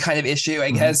related kind of issue, I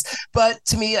guess. But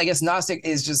to me, I guess Gnostic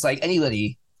is just like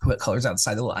anybody who colors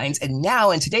outside the lines. And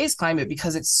now in today's climate,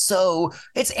 because it's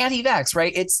anti-vax,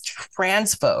 right? It's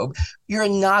transphobe. You're a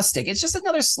Gnostic. It's just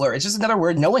another slur. It's just another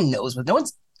word no one knows, but no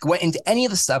one's went into any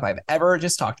of the stuff I've ever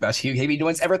just talked about to you. Maybe no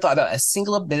one's ever thought about a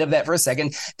single bit of that for a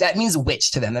second. That means witch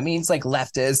to them. That means like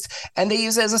leftist, and they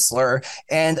use it as a slur.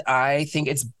 And I think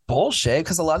it's bullshit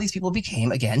because a lot of these people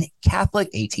became, again, Catholic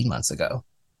 18 months ago.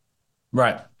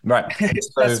 Right.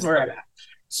 That's where I'm at.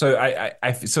 So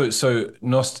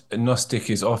Gnostic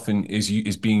is often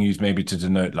is being used maybe to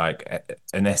denote like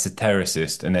an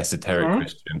esotericist, an esoteric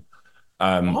Christian,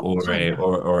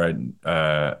 or an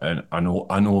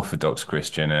unorthodox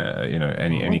Christian,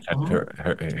 any kind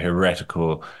of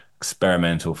heretical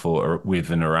experimental thought with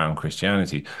and around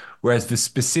Christianity. Whereas the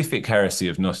specific heresy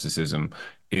of Gnosticism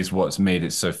is what's made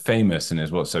it so famous and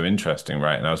is what's so interesting,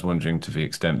 right? And I was wondering to the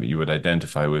extent that you would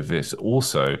identify with this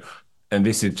also. And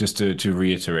this is just to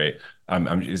reiterate,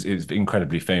 it's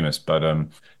incredibly famous, but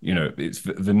it's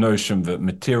the notion that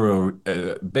material,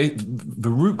 the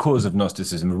root cause of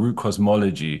Gnosticism, the root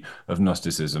cosmology of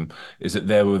Gnosticism, is that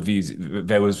there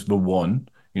was the one,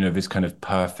 this kind of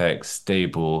perfect,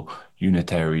 stable,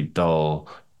 unitary, dull,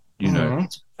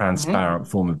 transparent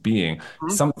form of being.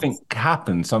 Something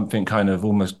happened, something kind of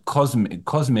almost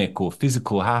cosmic or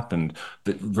physical happened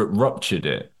that ruptured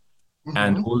it.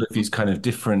 And all of these kind of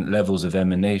different levels of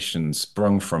emanation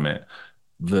sprung from it.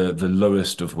 The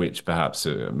lowest of which, perhaps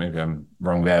maybe I'm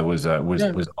wrong there, was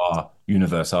our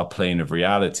universe, our plane of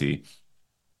reality.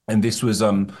 And this was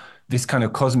this kind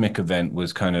of cosmic event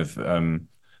was kind of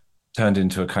turned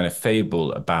into a kind of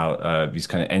fable about these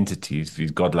kind of entities, these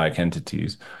godlike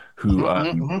entities,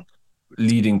 who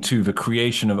leading to the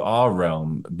creation of our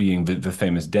realm being the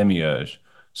famous demiurge.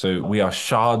 So we are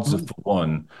shards of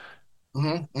one.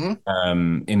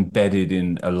 Embedded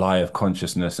in a lie of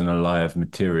consciousness and a lie of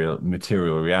material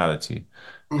reality.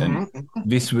 And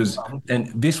this was,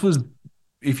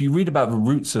 if you read about the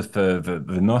roots of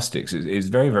the Gnostics, it's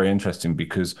very, very interesting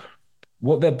because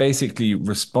what they're basically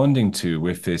responding to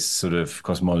with this sort of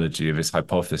cosmology, of this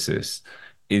hypothesis,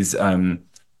 is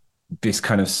this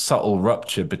kind of subtle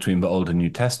rupture between the Old and New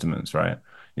Testaments, right?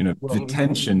 The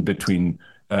tension between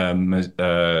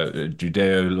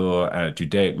Judaic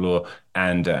law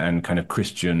and kind of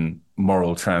Christian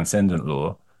moral transcendent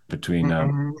law, between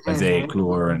Mosaic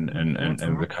law and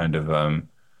the kind of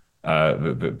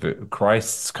the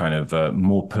Christ's kind of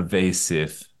more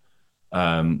pervasive,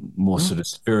 more sort of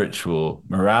spiritual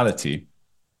morality,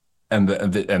 and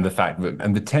the fact that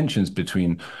and the tensions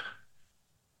between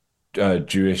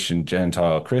Jewish and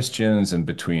Gentile Christians, and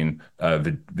between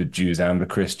the Jews and the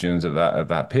Christians at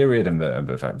that period, and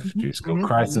the fact that the Jews killed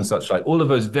Christ and such, like all of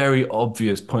those very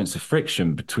obvious points of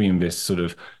friction between this sort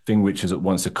of thing, which is at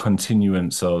once a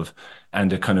continuance of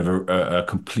and a kind of a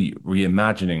complete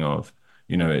reimagining of,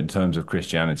 in terms of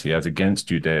Christianity as against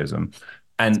Judaism.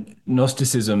 And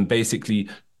Gnosticism, basically,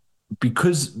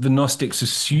 because the Gnostics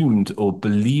assumed or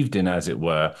believed in, as it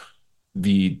were,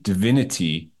 the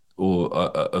divinity or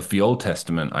of the Old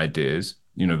Testament ideas,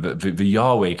 the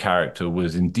Yahweh character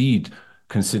was indeed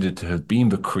considered to have been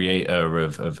the creator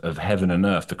of heaven and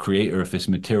earth, the creator of this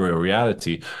material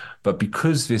reality. But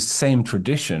because this same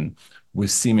tradition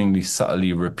was seemingly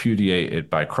subtly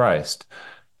repudiated by Christ,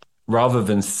 rather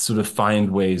than sort of find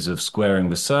ways of squaring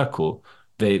the circle,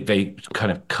 they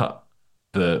kind of cut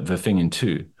the thing in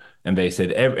two. And they said,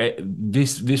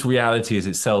 this reality is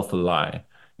itself a lie.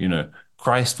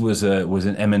 Christ was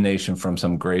an emanation from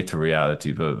some greater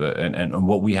reality, and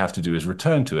what we have to do is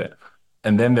return to it.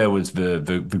 And then there was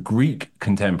the Greek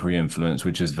contemporary influence,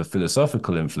 which is the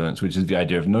philosophical influence, which is the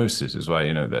idea of gnosis as well.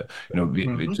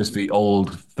 Just the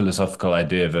old philosophical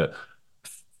idea that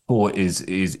thought is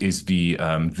the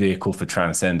vehicle for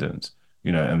transcendence.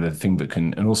 And the thing that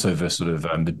can, and also the sort of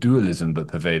the dualism that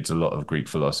pervades a lot of Greek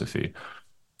philosophy.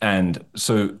 And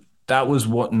so that was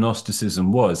what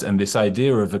Gnosticism was. And this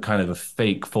idea of a kind of a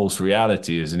fake false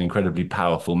reality is an incredibly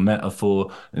powerful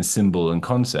metaphor and symbol and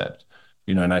concept,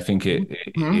 and I think it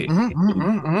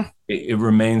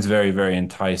remains very, very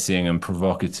enticing and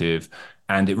provocative.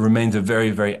 And it remains a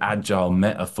very, very agile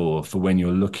metaphor for when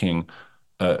you're looking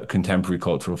at contemporary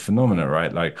cultural phenomena,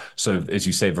 right? Like, so as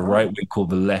you say, the right we call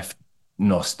the left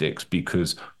Gnostics,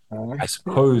 because I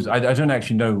suppose I don't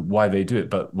actually know why they do it,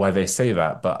 but why they say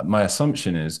that. But my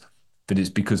assumption is that it's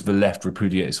because the left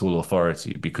repudiates all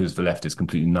authority, because the left is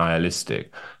completely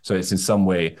nihilistic. So it's in some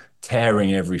way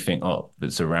tearing everything up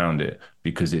that's around it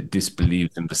because it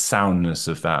disbelieves in the soundness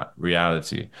of that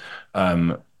reality.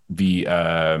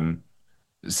 The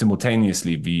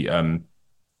simultaneously the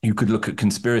You could look at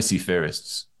conspiracy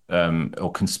theorists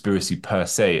or conspiracy per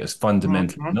se as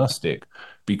fundamentally Gnostic,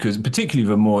 because particularly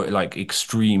the more like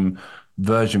extreme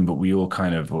version, but we all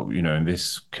kind of, in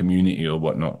this community or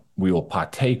whatnot, we all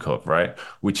partake of, right?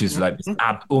 Which is like this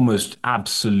almost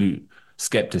absolute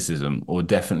skepticism, or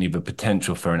definitely the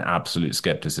potential for an absolute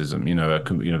skepticism.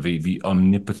 The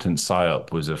omnipotent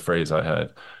psyop was a phrase I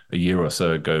heard a year or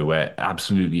so ago, where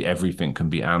absolutely everything can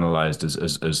be analyzed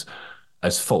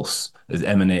as false, as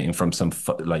emanating from some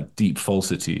like deep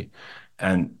falsity.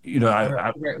 And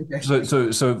so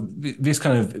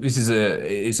this is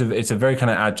it's a very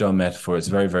kind of agile metaphor. It's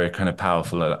a very, very kind of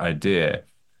powerful idea.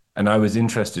 And I was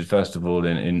interested, first of all,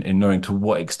 in knowing to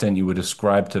what extent you would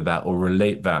ascribe to that or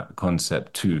relate that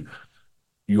concept to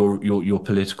your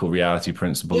political reality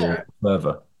principle or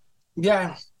further.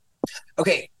 Yeah.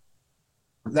 Okay.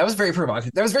 That was very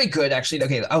provocative. That was very good, actually.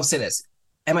 Okay, I'll say this.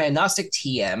 Am I a Gnostic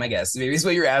TM? I guess maybe is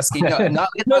what you're asking. No. In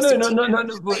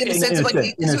the sense of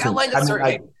like you outlined a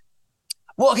certain.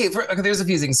 Well, okay. There's a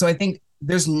few things. So I think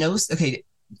there's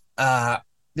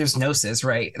there's Gnosis,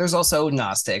 right? There's also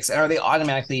Gnostics. Are they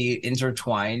automatically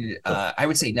intertwined? I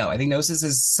would say no. I think Gnosis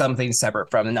is something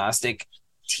separate from the Gnostic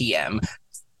TM.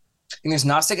 And there's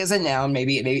Gnostic as a noun,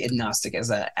 maybe agnostic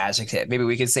as an adjective. Maybe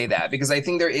we could say that, because I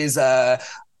think there is a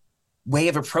way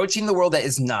of approaching the world that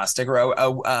is Gnostic, or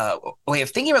a way of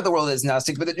thinking about the world that is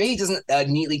Gnostic, but it maybe doesn't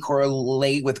neatly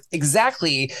correlate with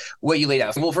exactly what you laid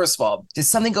out. Well, first of all, did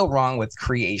something go wrong with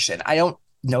creation? I don't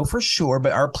know for sure,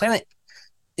 but our planet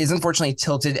is unfortunately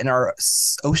tilted and our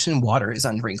ocean water is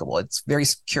undrinkable. It's very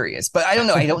curious, but I don't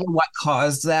know. I don't know what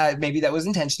caused that. Maybe that was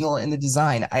intentional in the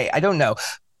design. I don't know.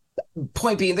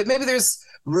 Point being that maybe there's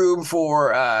room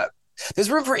for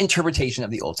interpretation of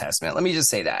the Old Testament. Let me just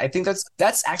say that. I think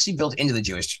that's actually built into the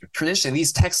Jewish tradition.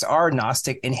 These texts are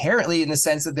Gnostic inherently, in the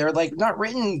sense that they're like not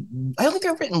written. I don't think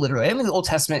they're written literally. I don't think the Old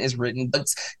Testament is written, but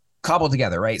it's cobbled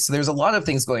together, right? So there's a lot of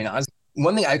things going on.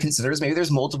 One thing I consider is maybe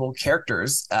there's multiple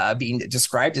characters being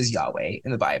described as Yahweh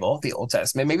in the Bible, the Old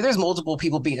Testament. Maybe there's multiple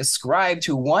people being ascribed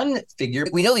to one figure.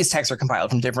 We know these texts are compiled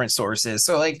from different sources.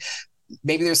 So like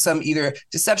maybe there's some either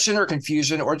deception or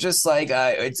confusion, or just like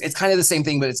it's kind of the same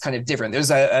thing, but it's kind of different. There's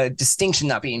a distinction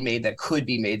not being made that could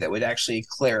be made that would actually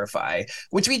clarify,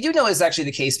 which we do know is actually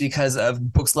the case because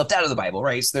of books left out of the Bible,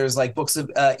 right? So there's like books of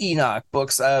Enoch,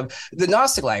 books of the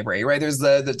Gnostic library, right? There's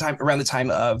the time around the time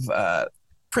of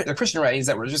the Christian writings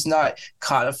that were just not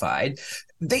codified.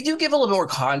 They do give a little more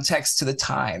context to the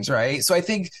times, right? So I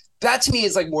think that to me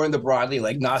is like more in the broadly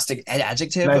like Gnostic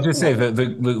adjective. Can I just say that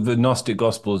the Gnostic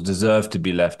Gospels deserve to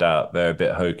be left out? They're a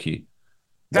bit hokey.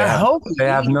 They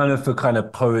have none of the kind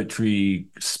of poetry,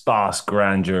 sparse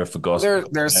grandeur of the gospel.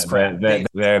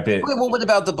 They're a bit. Well, what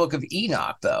about the Book of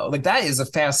Enoch, though? Like that is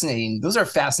those are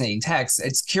fascinating texts.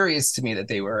 It's curious to me that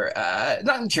they were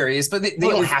not curious, but they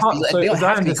don't have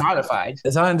to be codified.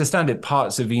 As I understand it,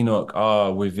 parts of Enoch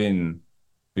are within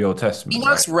the Old Testament.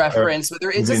 Enoch's reference, but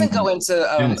it doesn't go into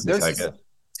Genesis, I guess.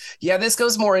 Yeah, this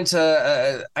goes more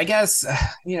into, I guess,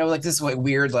 like this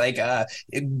weird, like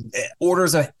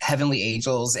orders of heavenly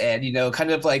angels and,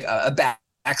 kind of like a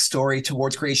backstory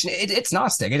towards creation. It's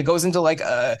Gnostic. It goes into like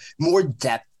more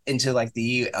depth into like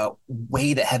the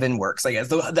way that heaven works, I guess,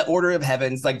 the order of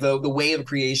heavens, like the way of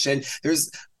creation.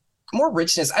 There's more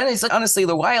richness. And it's like, honestly,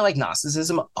 the why I like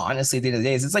Gnosticism, honestly, at the end of the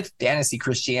day, is it's like fantasy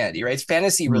Christianity, right? It's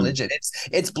fantasy religion.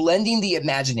 It's blending the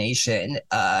imagination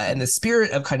and the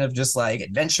spirit of kind of just like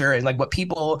adventure and like what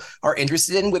people are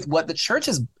interested in with what the church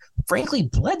has frankly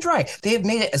bled dry. They have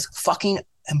made it as fucking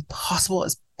impossible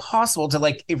as possible to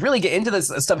like really get into this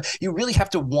stuff. You really have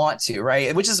to want to,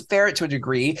 right? Which is fair to a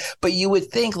degree, but you would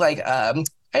think like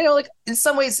I know, like in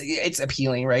some ways it's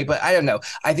appealing, right? But I don't know.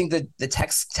 I think that the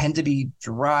texts tend to be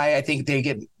dry. I think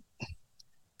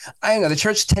I don't know. The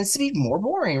church tends to be more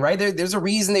boring, right? There's a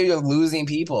reason they're losing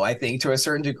people, I think, to a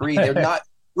certain degree. They're not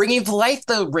bringing to life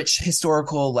the rich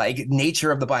historical like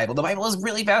nature of the Bible. The Bible is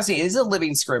really fascinating. It is a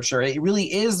living scripture. It really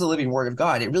is the living word of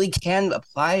God. It really can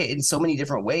apply it in so many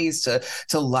different ways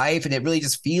to life, and it really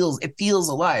just feels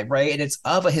alive, right? And it's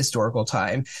of a historical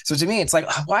time. So to me, it's like,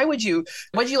 why would you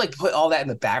like put all that in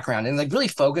the background and like really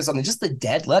focus on just the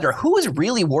dead letter? Who's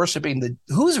really worshiping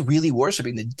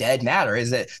the dead matter?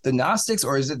 Is it the Gnostics,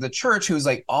 or is it the church who's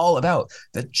like all about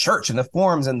the church and the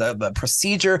forms and the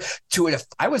procedure to it?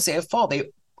 I would say a fault. They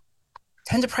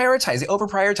tend to prioritize. They over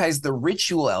prioritize the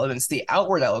ritual elements, the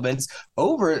outward elements,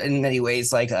 over in many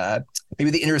ways, like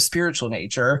maybe the inner spiritual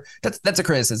nature. That's a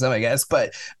criticism, I guess.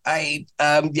 But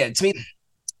to me,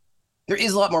 there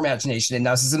is a lot more imagination in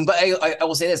Gnosticism. But I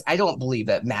will say this: I don't believe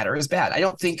that matter is bad. I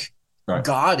don't think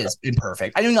God is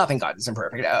imperfect. I do not think God is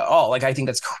imperfect at all. Like, I think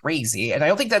that's crazy. And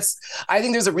I think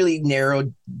there's a really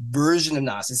narrow version of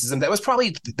Gnosticism that was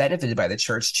probably benefited by the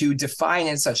church to define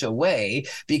in such a way,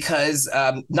 because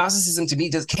Gnosticism to me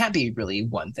can't be really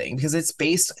one thing, because if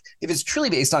it's truly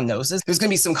based on gnosis, there's going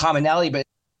to be some commonality, but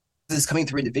this is coming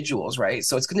through individuals, right?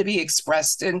 So it's going to be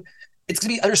expressed and it's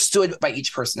going to be understood by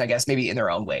each person, I guess, maybe in their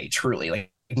own way, truly.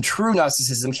 Like, true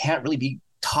Gnosticism can't really be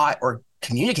taught or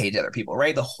communicate to other people,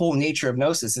 right? The whole nature of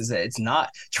gnosis is that it's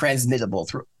not transmittable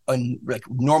through like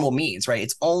normal means, right?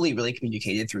 It's only really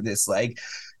communicated through this like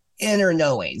inner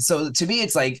knowing. So to me,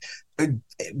 it's like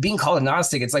being called a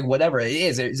Gnostic, it's like whatever it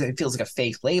is, it feels like a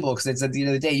fake label, because it's at the end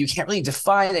of the day, you can't really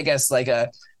define, I guess, like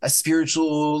a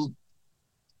spiritual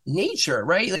nature,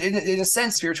 right? In a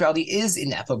sense, spirituality is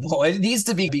ineffable. It needs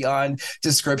to be beyond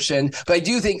description. But I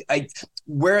do think I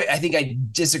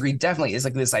disagree definitely is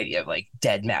like this idea of like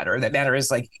dead matter. That matter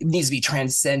is like, it needs to be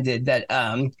transcended, that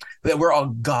we're all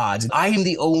gods. I am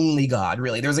the only God,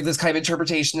 really. There's like this kind of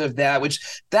interpretation of that,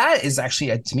 which that is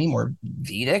actually to me more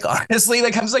Vedic, honestly.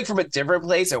 That comes like from a different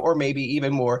place, or maybe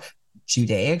even more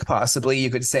Judaic, possibly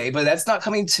you could say, but that's not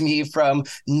coming to me from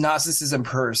Gnosticism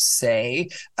per se.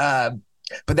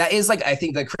 But that is like, I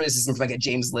think, the criticism from like a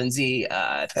James Lindsay.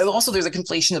 And also there's a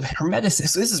conflation of Hermeticism.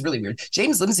 So this is really weird.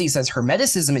 James Lindsay says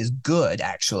Hermeticism is good,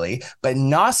 actually, but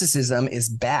Gnosticism is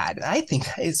bad. And I think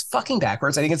it's fucking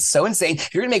backwards. I think it's so insane.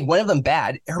 If you're going to make one of them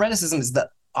bad, Hermeticism is the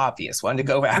obvious one to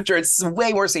go after. It's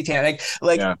way more satanic.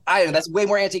 Like, I don't know, that's way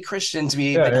more anti-Christian to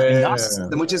me than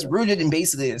Gnosticism, which is rooted in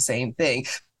basically the same thing.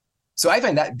 So I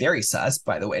find that very sus,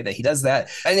 by the way, that he does that.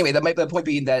 Anyway, that might be the point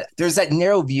being that there's that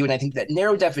narrow view, and I think that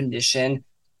narrow definition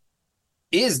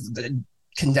is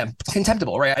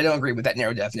contemptible, right? I don't agree with that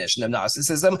narrow definition of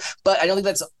Gnosticism, but I don't think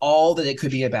that's all that it could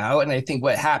be about. And I think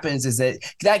what happens is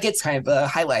that gets kind of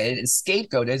highlighted and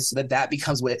scapegoated, so that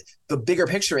becomes what the bigger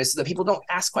picture is, so that people don't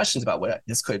ask questions about what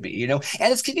this could be, you know?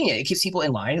 And it's convenient. It keeps people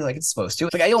in line like it's supposed to.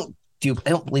 Like, I don't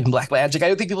believe in black magic. I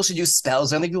don't think people should do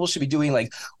spells. I don't think people should be doing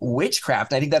like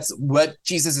witchcraft. And I think that's what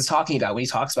Jesus is talking about when he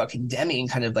talks about condemning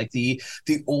kind of like the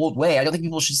old way. I don't think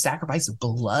people should sacrifice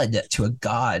blood to a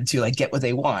god to like get what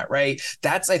they want, right?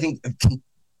 That's, I think,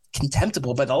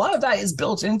 contemptible. But a lot of that is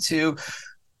built into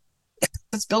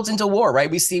war, right?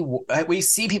 We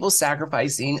see people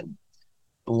sacrificing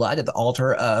blood at the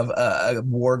altar of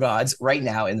war gods right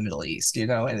now in the Middle East, you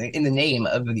know, and in the name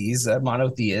of these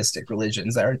monotheistic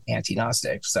religions that are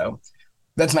anti-Gnostic. So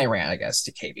that's my rant, I guess,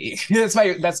 to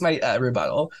KB. that's my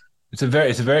rebuttal. It's a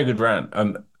very good rant.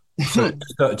 So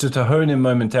just to hone in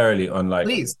momentarily on like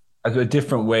Please. a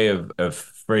different way of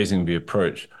phrasing the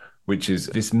approach, which is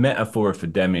this metaphor for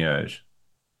demiurge.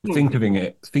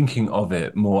 Thinking of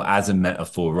it more as a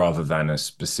metaphor rather than a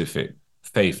specific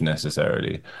faith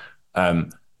necessarily.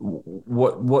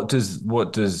 What does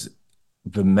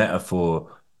the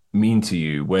metaphor mean to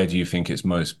you? Where do you think it's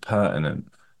most pertinent,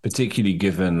 particularly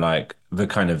given like the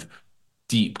kind of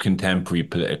deep contemporary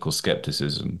political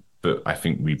skepticism that I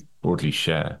think we broadly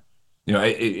share? You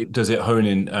know, does it hone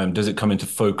in? Does it come into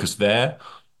focus there,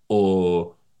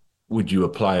 or would you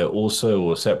apply it also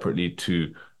or separately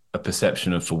to a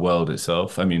perception of the world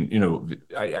itself? I mean, you know,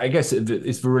 I guess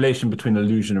it's the relation between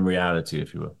illusion and reality,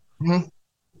 if you will. Mm-hmm.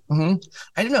 Mm-hmm.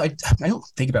 I don't know. I don't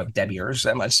think about demiurge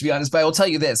that much, to be honest, but I will tell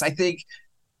you this. I think,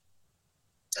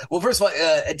 well, first of all,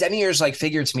 a demiurge like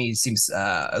figure to me seems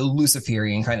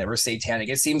Luciferian kind of, or satanic.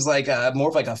 It seems like more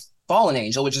of like a fallen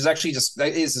angel, which is actually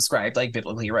is described like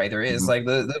biblically, right? There is like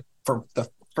the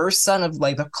first son of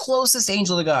like the closest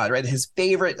angel to God, right? His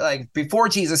favorite, like before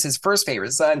Jesus, his first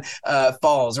favorite son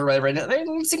falls or whatever. And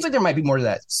it seems like there might be more to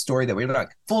that story that we're not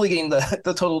fully getting the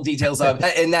total details of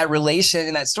in that relation,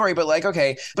 in that story. But like,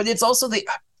 okay, but it's also the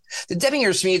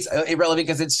demiurge to me, it's irrelevant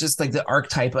because it's just like the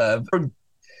archetype of,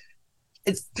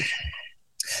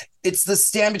 it's the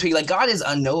stand between, like, God is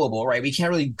unknowable, right? We can't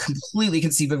really completely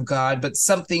conceive of God, but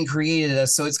something created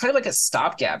us. So it's kind of like a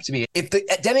stopgap to me. If the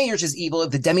demiurge is evil, if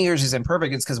the demiurge is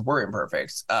imperfect, it's because we're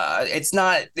imperfect. It's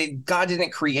not, God didn't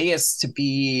create us to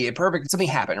be perfect. Something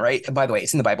happened, right? By the way,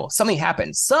 it's in the Bible. Something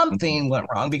happened. Something went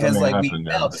wrong because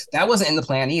that wasn't in the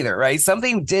plan either, right?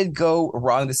 Something did go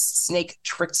wrong. The snake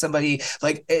tricked somebody.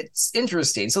 Like, it's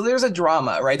interesting. So there's a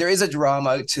drama, right? There is a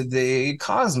drama to the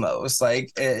cosmos.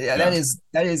 Like, that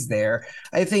is there.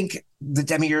 I think the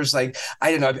demiurge, like,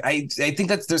 I don't know. I think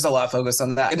that there's a lot of focus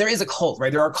on that. And there is a cult,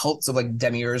 right? There are cults of like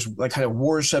demiurge, like kind of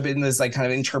worship in this like kind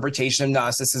of interpretation of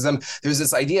Gnosticism. There's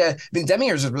this idea, I mean,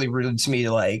 demiurge is really rooted to me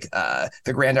to like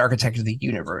the grand architect of the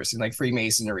universe and like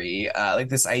Freemasonry, like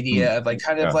this idea of like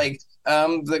kind of like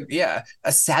a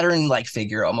Saturn like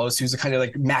figure almost, who's kind of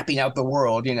like mapping out the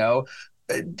world, you know.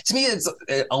 To me, it's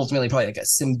ultimately probably like a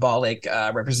symbolic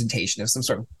representation of some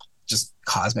sort of just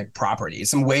cosmic property,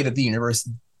 some way that the universe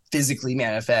physically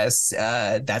manifests.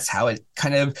 That's how it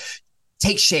kind of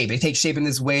takes shape. It takes shape in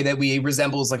this way that we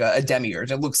resembles like a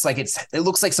demiurge. It looks like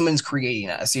someone's creating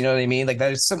us. You know what I mean? Like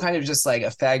there's some kind of just like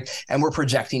effect, and we're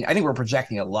projecting. I think we're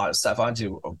projecting a lot of stuff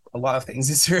onto a lot of things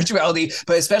in spirituality,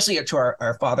 but especially to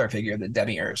our father figure, the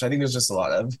demiurge. I think there's just a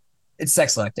lot of it's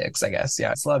sexlectics, I guess.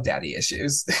 Yeah, it's love daddy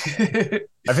issues.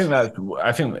 I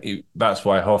think that's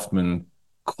why Hoffman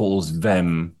calls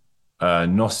them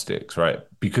Gnostics, right?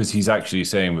 Because he's actually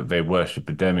saying that they worship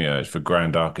a demiurge for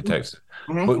grand architects,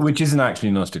 which isn't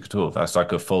actually Gnostic at all. That's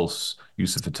like a false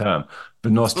use of the term. The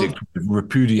Gnostics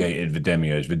repudiated the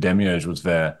demiurge. The demiurge was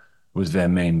their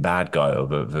main bad guy, or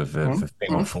the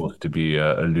thing of force to be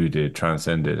eluded,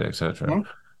 transcended, etc.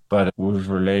 But with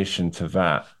relation to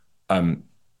that,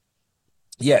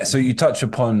 so you touch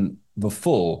upon the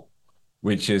fall,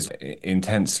 which is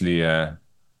intensely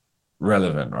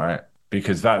relevant, right?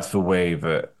 Because that's the way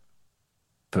that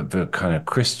the kind of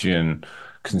Christian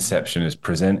conception is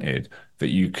presented, that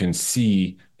you can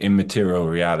see immaterial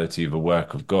reality the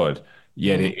work of God,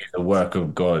 yet it is a work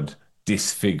of God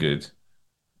disfigured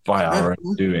by our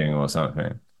own doing or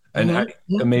something. And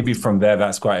maybe from there,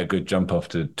 that's quite a good jump off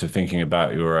to thinking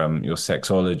about your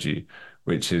sexology,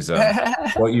 which is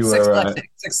what you were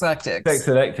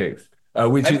sexlectics.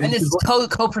 And it's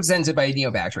co-presented by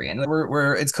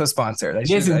Neobacterian. It's co-sponsored.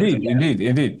 Yes,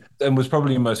 indeed, and was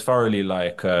probably most thoroughly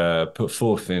like put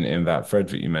forth in that thread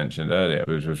that you mentioned earlier,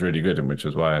 which was really good, and which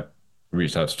was why I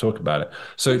reached out to talk about it.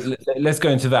 So let's go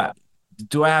into that.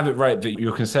 Do I have it right that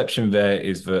your conception there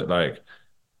is that like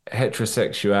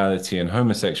heterosexuality and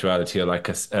homosexuality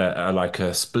are like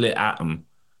a split atom?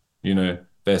 You know,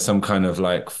 there's some kind of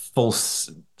like false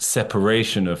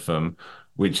separation of them,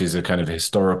 which is a kind of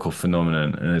historical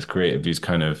phenomenon and has created these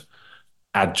kind of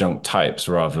adjunct types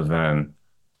rather than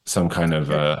some kind of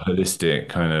holistic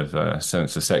kind of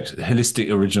sense of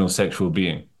holistic original sexual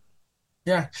being.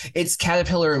 Yeah, it's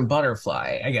caterpillar and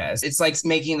butterfly, I guess. It's like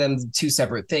making them two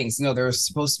separate things. You know, they're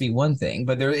supposed to be one thing,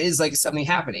 but there is like something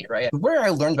happening, right? Where I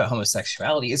learned about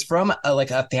homosexuality is from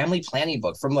a family planning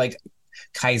book from like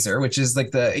Kaiser, which is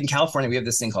like in California, we have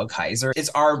this thing called Kaiser. It's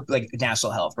our like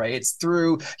national health, right? It's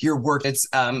through your work. It's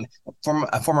from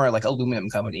a former like aluminum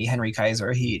company, Henry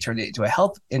Kaiser. He turned it into a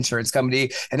health insurance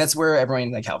company, and that's where everyone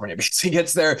in like California basically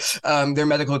gets their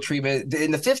medical treatment.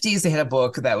 In the 50s, they had a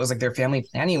book that was like their family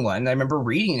planning one. I remember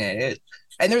reading it.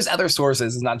 And there's other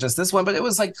sources, not just this one, but it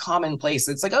was like commonplace.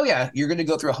 It's like, oh yeah, you're going to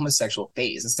go through a homosexual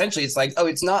phase. Essentially, it's like, oh,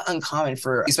 it's not uncommon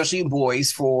for, especially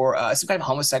boys, for some kind of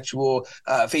homosexual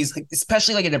phase, like,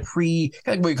 especially like in a kind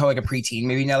of what we call like a preteen,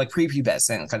 maybe now like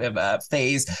prepubescent kind of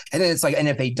phase. And then it's like, and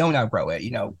if they don't outgrow it, you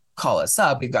know, call us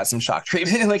up. We've got some shock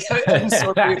treatment, like we've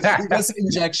got some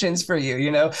injections for you,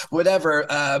 you know, whatever.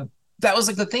 That was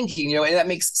like the thinking, you know, and that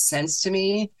makes sense to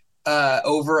me.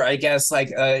 Over, I guess, like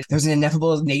there's an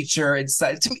ineffable nature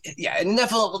inside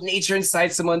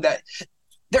someone that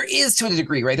there is to a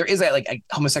degree, right? There is like a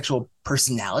homosexual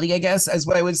personality, I guess, as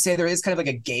what I would say. There is kind of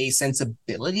like a gay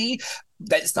sensibility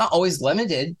that's not always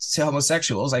limited to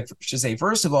homosexuals, I should say,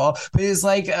 first of all, but it's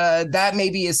like that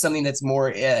maybe is something that's more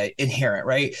inherent,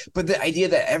 right? But the idea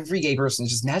that every gay person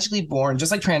is just magically born,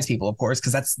 just like trans people, of course,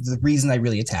 because that's the reason I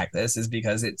really attack this, is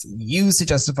because it's used to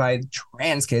justify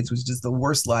trans kids, which is the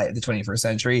worst lie of the 21st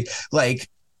century. Like,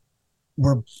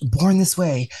 we're born this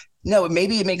way. No,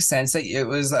 maybe it makes sense that it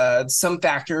was some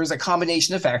factors, a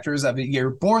combination of factors of you're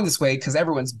born this way because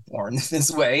everyone's born this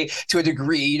way to a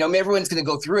degree. You know, everyone's going to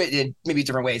go through it in maybe a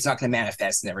different way. It's not going to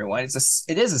manifest in everyone. It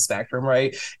is a spectrum,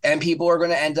 right? And people are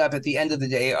going to end up at the end of the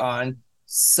day on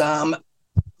some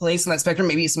place in that spectrum.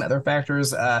 Maybe some other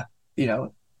factors,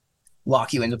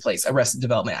 lock you into place. Arrested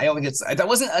Development. I don't think that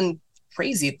wasn't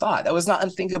crazy thought. That was not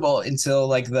unthinkable until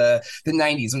like the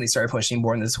 90s when they started pushing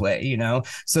Born This Way, you know?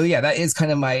 So yeah, that is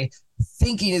kind of my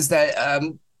thinking, is that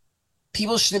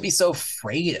people shouldn't be so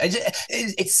afraid.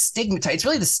 It's stigmatized. It's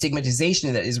really the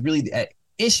stigmatization that is really the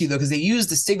issue, though, because they use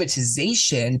the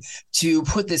stigmatization to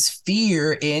put this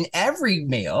fear in every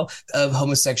male of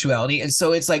homosexuality. And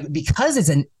so it's like, because it's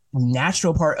a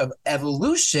natural part of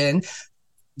evolution,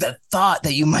 the thought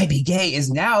that you might be gay is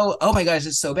now, oh my gosh,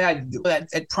 it's so bad.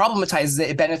 It problematizes it.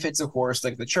 It benefits, of course,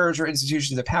 like the church or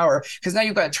institutions of power, because now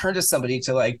you've got to turn to somebody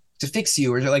to fix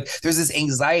you, or like there's this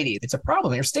anxiety. It's a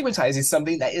problem. You're stigmatizing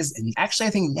something that is actually, I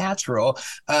think, natural.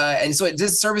 And so it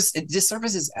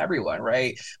disservices everyone,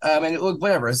 right? And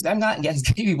whatever. I'm not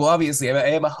against gay people, obviously. I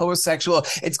am a homosexual.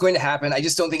 It's going to happen. I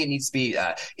just don't think it needs to be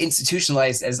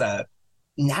institutionalized as a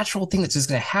natural thing that's just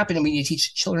going to happen, and we need to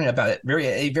teach children about it at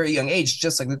a very young age.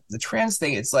 Just like the trans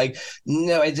thing, it's like,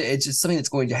 no, it's just something that's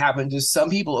going to happen to some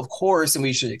people, of course, and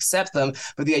we should accept them.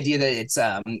 But the idea that it's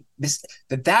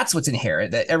that's what's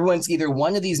inherent, that everyone's either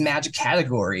one of these magic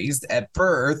categories at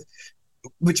birth,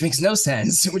 which makes no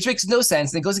sense. And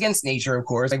it goes against nature, of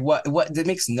course. Like what that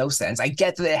makes no sense. I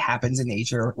get that it happens in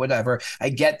nature or whatever. I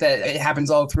get that it happens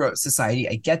all throughout society.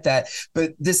 I get that.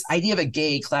 But this idea of a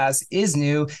gay class is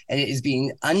new, and it is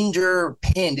being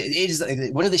underpinned. It is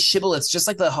like one of the shibboleths, just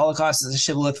like the Holocaust is a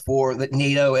shibboleth for the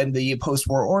NATO and the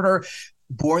post-war order.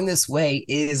 Born This Way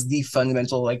is the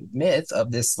fundamental like myth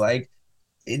of this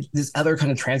this other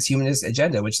kind of transhumanist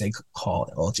agenda, which they call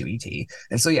LGBT.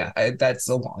 And so, yeah, that's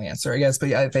a long answer, I guess. But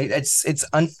yeah, it's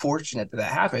unfortunate that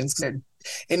happens, because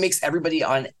it makes everybody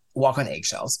walk on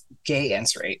eggshells, gay and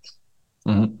straight.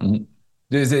 Mm-hmm.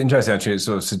 It's interesting, actually. It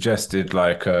sort of suggested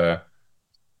like the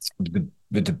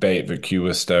debate that Q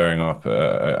was stirring up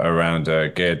around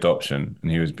gay adoption,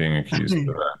 and he was being accused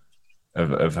of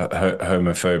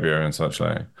homophobia and such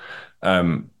like.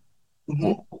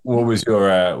 What was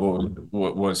your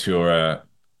what's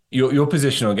your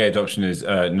position on gay adoption? Is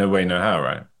no way, no how,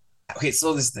 right? Okay,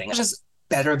 so this thing is just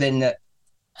better than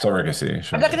surrogacy.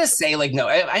 Sure. I'm not gonna say like no.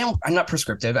 I'm not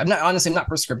prescriptive. I'm not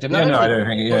prescriptive. I don't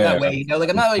think that way. Like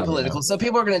I'm not really political. So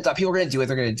people are gonna do what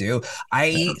they're gonna do.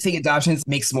 I think adoption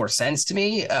makes more sense to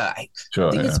me. I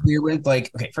think it's weird when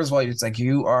like, okay, first of all, it's like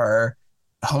you are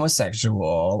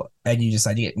homosexual and you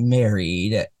decide to get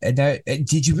married, and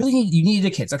did you really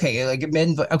need kids? Okay, like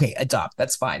okay, adopt,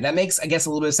 that's fine. That makes, I guess, a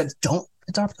little bit of sense. Don't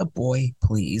adopt a boy,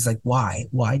 please. Like, why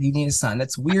do you need a son?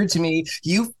 That's weird to me.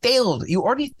 You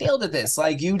already failed at this.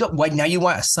 Like, you don't, why now you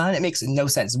want a son? It makes no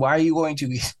sense. Why are you going to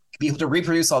be able to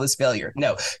reproduce all this failure?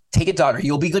 No, take a daughter.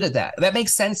 You'll be good at that. That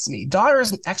makes sense to me.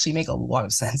 Daughters actually make a lot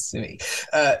of sense to me.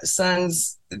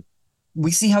 Sons,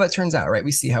 we see how that turns out, right?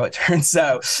 We see how it turns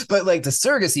out. But like the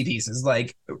surrogacy piece is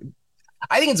like,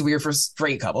 I think it's weird for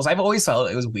straight couples. I've always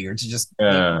felt it was weird to just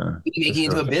making it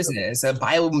into a business, a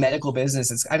biomedical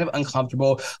business. It's kind of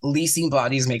uncomfortable. Leasing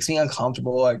bodies makes me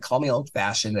uncomfortable. Like, call me old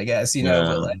fashioned, I guess,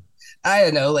 but like, I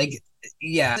don't know, like,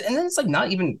 yeah. And then it's like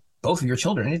not even both of your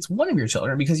children, it's one of your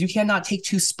children, because you cannot take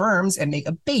two sperms and make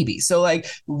a baby. So like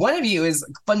one of you is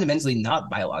fundamentally not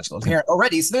biological parent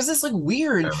already. So there's this like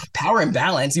weird power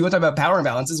imbalance. You want to talk about power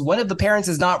imbalances. One of the parents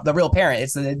is not the real parent,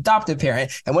 it's an adoptive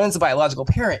parent, and one is a biological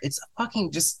parent. It's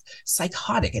fucking just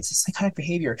psychotic. It's a psychotic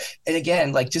behavior. And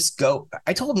again, like, just go.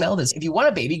 I told Mel this: if you want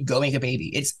a baby, go make a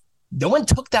baby. No one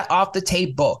took that off the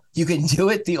table. You can do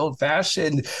it the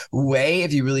old-fashioned way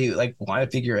if you really like want to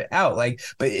figure it out. Like,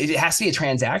 but it has to be a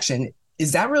transaction.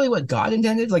 Is that really what God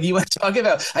intended? Like, you want to talk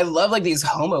about, I love like these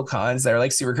homocons that are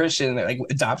like super Christian, they're like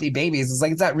adopting babies. It's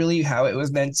like, is that really how it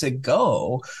was meant to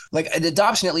go? Like, an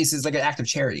adoption at least is like an act of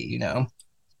charity,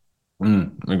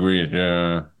 Agreed.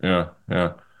 Yeah.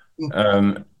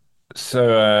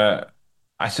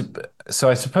 I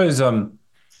suppose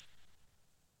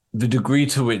the degree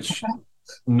to which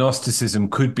Gnosticism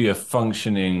could be a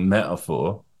functioning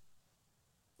metaphor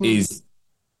is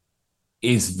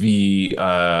the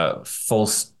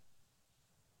false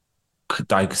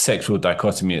sexual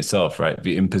dichotomy itself, right?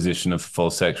 The imposition of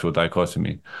false sexual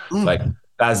dichotomy. Like,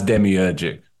 that's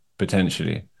demiurgic,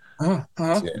 potentially. Where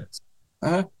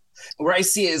I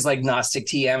see it is like Gnostic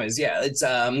TM is,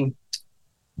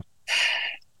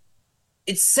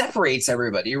 it separates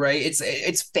everybody, right?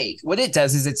 It's fake. What it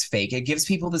does is it's fake. It gives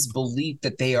people this belief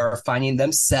that they are finding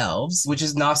themselves, which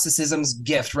is Gnosticism's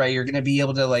gift, right? You're going to be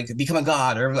able to like become a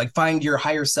god or like find your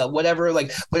higher self, whatever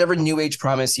New Age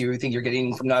promise you think you're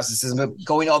getting from Gnosticism, but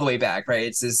going all the way back, right?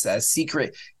 It's this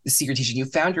secret teaching. You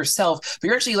found yourself, but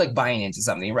you're actually like buying into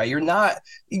something, right? You're not,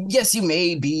 yes, you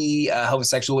may be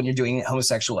homosexual when you're doing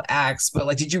homosexual acts, but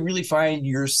like, did you really find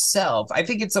yourself? I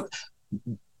think it's a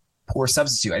poor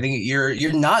substitute. I think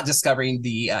you're not discovering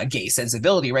the gay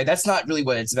sensibility, right? That's not really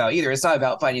what it's about either. It's not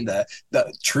about finding the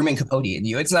Truman Capote in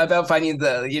you. It's not about finding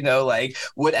the like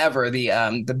whatever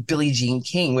the Billie Jean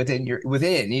King within.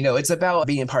 It's about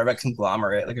being part of a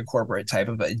conglomerate, like a corporate type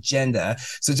of agenda.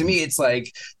 So to me, it's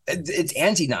like it's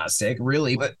anti-Gnostic,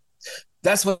 really, but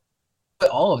that's what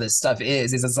all of this stuff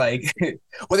is it's like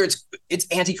whether it's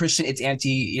anti-Christian, it's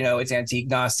it's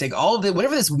anti-agnostic, all of it,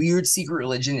 whatever this weird secret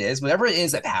religion is, whatever it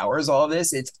is that powers all of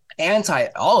this, it's anti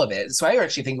all of it. So I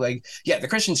actually think like, yeah, the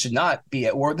Christians should not be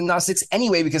at war with the Gnostics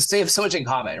anyway, because they have so much in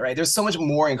common, right? There's so much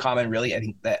more in common, really, I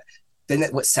think, than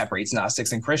what separates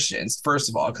Gnostics and Christians, first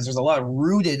of all, because there's a lot of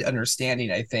rooted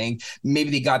understanding, I think. Maybe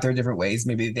they got there different ways.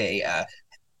 Maybe they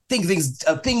think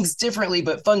things differently,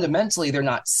 but fundamentally they're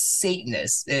not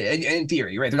Satanists in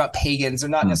theory, right? They're not pagans. They're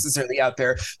not necessarily out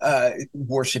there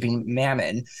worshiping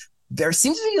Mammon. There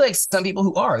seems to be like some people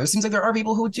who are. There seems like there are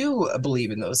people who do believe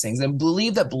in those things and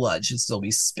believe that blood should still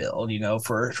be spilled,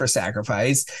 for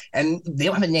sacrifice. And they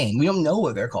don't have a name. We don't know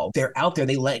what they're called. They're out there.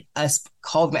 They let us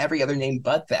call them every other name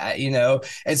but that,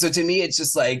 And so to me, it's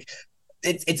just like,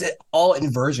 it's all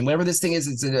inversion. Whatever this thing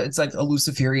is, it's like a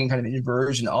Luciferian kind of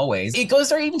inversion always. It goes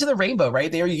there even to the rainbow,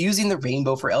 right? They are using the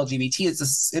rainbow for LGBT. It's a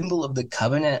symbol of the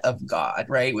covenant of God,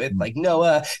 right? With like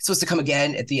Noah, it's supposed to come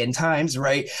again at the end times,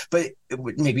 right? But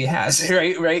maybe it has,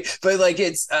 right? But like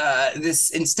it's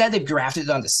this, instead they've grafted it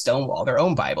onto Stonewall, their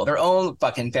own Bible, their own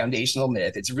fucking foundational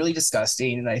myth. It's really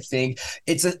disgusting. And I think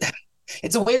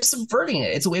it's a way of subverting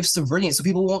it. It's a way of subverting it so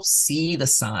people won't see the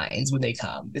signs when they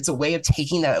come. It's a way of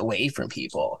taking that away from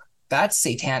people. That's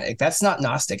satanic. That's not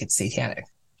Gnostic. It's satanic.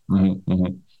 Mm-hmm,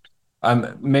 mm-hmm.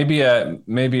 Maybe a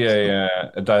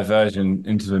diversion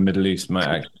into the Middle East might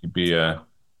actually be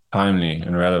timely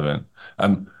and relevant.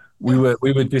 We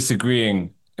were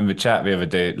disagreeing in the chat the other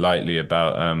day lightly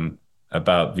about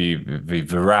the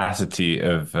veracity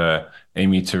of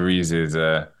Amy Therese's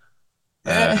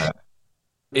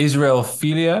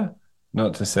Israelphilia,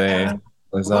 not to say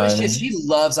she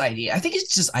loves IDF. I think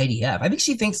it's just IDF. I think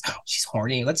she thinks she's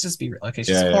horny. Let's just be real. Okay,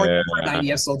 she's horny for an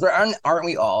IDF soldier. Aren't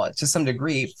we all to some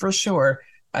degree? For sure.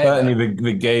 Certainly,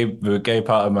 the gay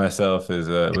part of myself was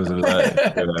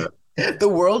alert. The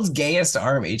world's gayest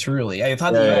army, truly. I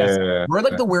thought we're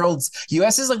like the world's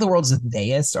US is like the world's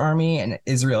gayest army, and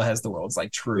Israel has the world's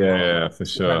like true. Yeah, for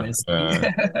sure.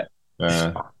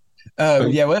 What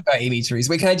about Amy Therese?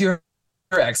 Wait, can I do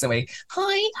her accent? Wait,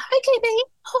 hi, Katie.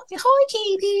 Hi,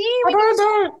 Katie.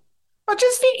 I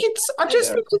just think it's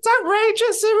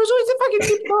outrageous. It was always a fucking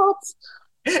deep part.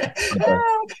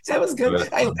 That was good.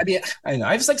 I know.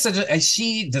 I was like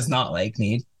she does not like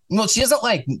me. Well, she doesn't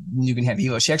like Nugan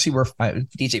Heavy. She actually worked at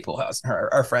DJ Pool House.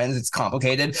 Our friends. It's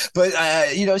complicated, but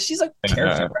she's like a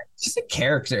character. Right? She's a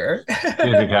character.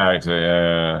 She's a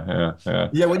character. Yeah.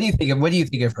 Yeah. What do you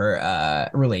think of her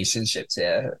relationship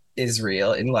to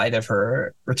Israel in light of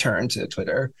her return to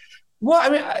Twitter? Well, I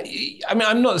mean,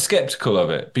 I'm not skeptical of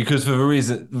it because for the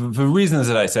reasons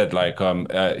that I said, like,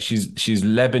 she's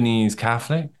Lebanese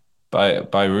Catholic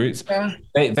by roots. Yeah.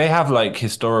 They have like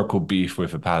historical beef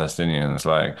with the Palestinians,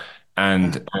 like,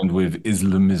 and with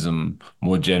Islamism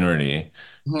more generally.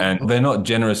 Mm-hmm. And they're not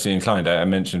generously inclined. I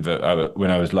mentioned that when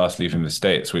I was last leaving the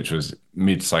States, which was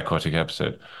mid-psychotic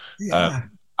episode. Yeah.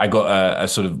 I got a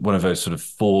sort of one of those sort of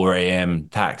 4 a.m.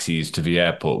 taxis to the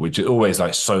airport, which is always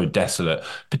like so desolate,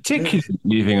 particularly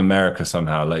leaving America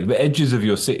somehow. Like the edges of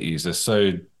your cities are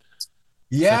so.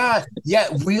 Yeah.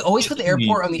 We always put the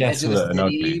airport on the edge of the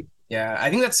city. Yeah, I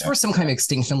think that's for some kind of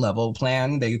extinction level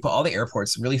plan. They put all the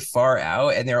airports really far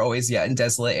out, and they're always in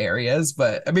desolate areas.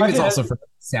 But maybe it's also for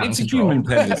sound control. A human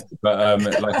tendency, but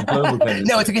like a global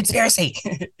tendency. No, it's a conspiracy.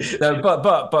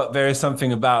 But there is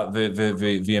something about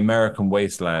the American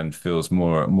wasteland feels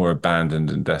more abandoned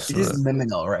and desolate. It is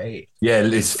liminal, right? Yeah,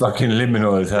 it's fucking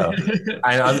liminal as hell.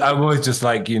 And I'm always just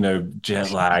like,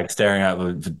 jet lag, staring out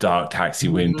the dark taxi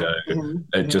window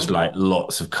at just like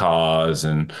lots of cars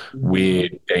and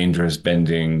weird, dangerous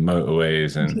bending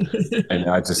motorways. And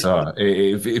I just,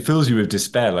 it fills you with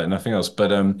despair like nothing else.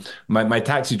 But my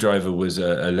taxi driver was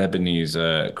a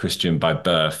Lebanese Christian by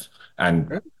birth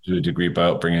and to a degree by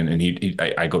upbringing, and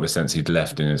I got the sense he'd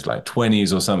left in his like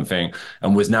 20s or something,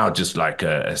 and was now just like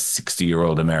a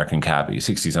 60-year-old American cabbie,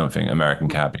 60-something American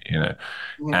cabbie, and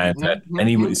he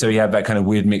had that kind of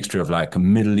weird mixture of like a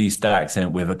Middle East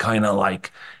accent with a kind of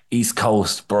like East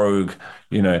Coast brogue,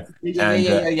 and he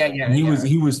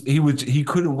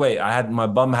couldn't wait. My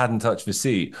bum hadn't touched the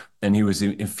seat, and he was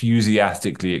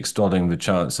enthusiastically extolling the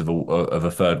chance of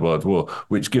a third world war,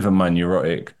 which, given my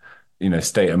neurotic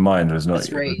state of mind, was not. That's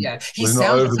great. Yeah, he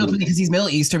sounds so funny because he's Middle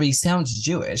Eastern, but he sounds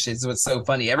Jewish. It's what's so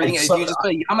funny. Everything you just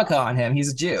put a yarmulke on him,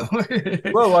 he's a Jew.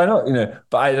 Well, why not?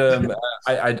 But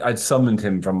I'd summoned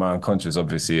him from my unconscious,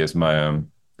 obviously, as my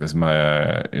what's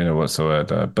the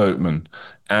word, boatman,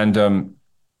 and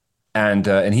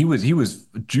he was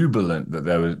jubilant that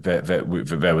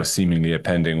there was seemingly a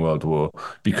pending world war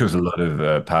because a lot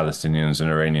of Palestinians and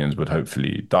Iranians would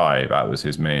hopefully die. That was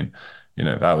his main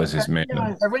That was his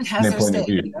Yeah, everyone has main their point of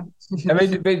stake, view. I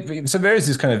mean, so there is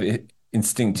this kind of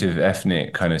instinctive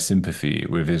ethnic kind of sympathy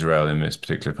with Israel in this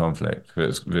particular conflict,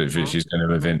 which is kind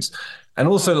of evinced, and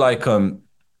also like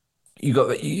you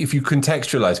got if you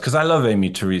contextualize, because I love Amy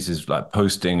Teresa's like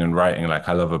posting and writing, like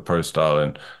I love her pro style,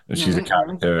 and she's a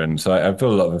character, and so I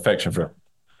feel a lot of affection for her.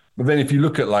 But then if you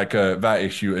look at like that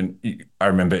issue, and I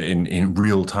remember in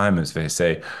real time, as they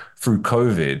say, through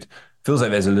COVID, feels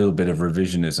like there's a little bit of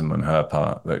revisionism on her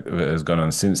part that has gone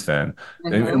on since then.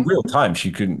 In real time,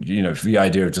 she couldn't, the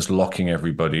idea of just locking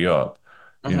everybody up,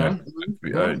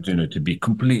 to be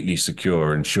completely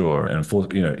secure and sure and for,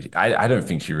 I don't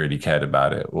think she really cared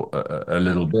about it a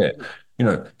little bit.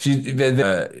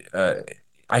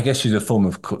 I guess she's a form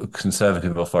of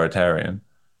conservative authoritarian,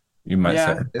 you might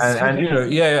say,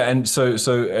 and so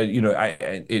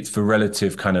it's for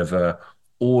relative kind of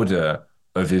order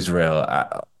of Israel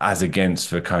as against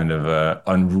the kind of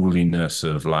unruliness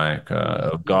of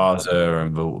of Gaza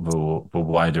and the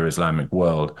wider Islamic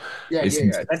world. That's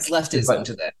leftism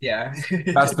to that. Yeah,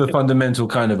 that's the fundamental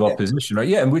kind of opposition, right?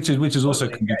 Yeah, and which is also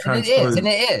can be transposed. And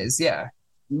it is, yeah.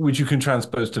 Which you can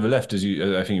transpose to the left, as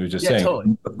I think you were just saying,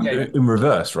 totally. In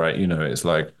reverse, right? It's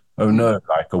like, oh no,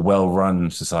 like a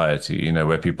well-run society,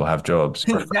 where people have jobs.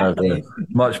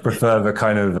 Much prefer the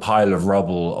kind of pile of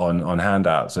rubble on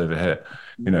handouts over here,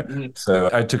 So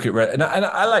I took it, and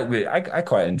I like it. I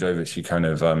quite enjoy that she kind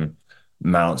of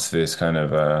mounts this kind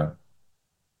of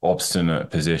obstinate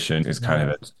position. It's kind of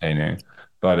entertaining,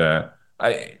 but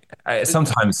I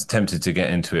sometimes tempted to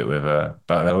get into it with her,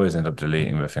 but I always end up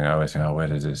deleting the thing. I always think, oh, where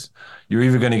does this? You're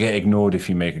either going to get ignored if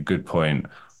you make a good point,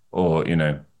 or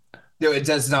no, it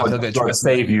does not feel good to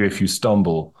save you if you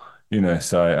stumble,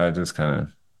 so I just kind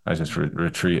of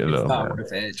retreat a little bit. It's not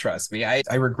worth it, trust me. I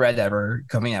regret ever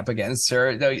coming up against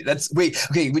her. No,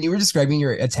 okay, when you were describing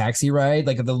a taxi ride,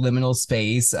 like the liminal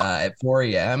space at 4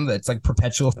 a.m. that's like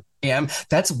perpetual a.m.,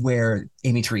 that's where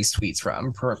Amy Therese tweets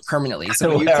from permanently. So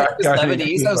when you took the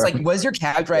 70s, I was like, was your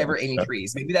cab driver Amy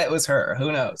Therese? Maybe that was her.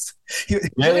 Who knows?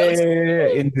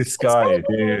 In disguise.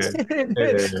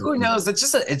 Who knows?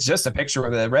 It's just a picture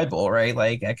of the Red Bull, right?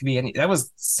 Like that could be that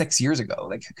was 6 years ago.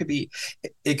 Like it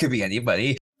could be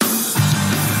anybody.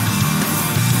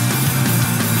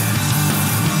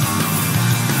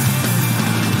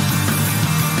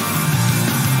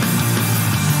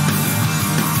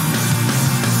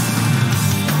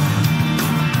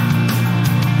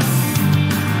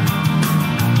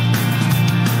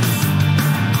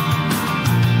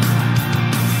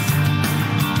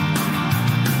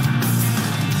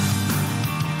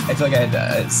 I feel like I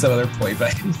had some other point,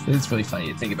 but it's really funny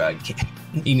to think about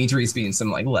Amy Therese being some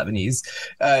like Lebanese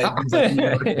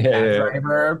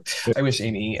driver.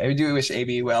 I do wish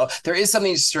Amy well. There is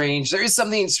something strange. There is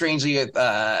something strangely,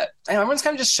 everyone's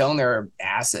kind of just shown their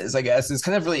asses, I guess. It's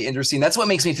kind of really interesting. That's what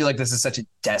makes me feel like this is such a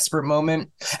desperate moment.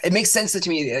 It makes sense to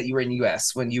me that you were in the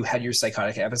US when you had your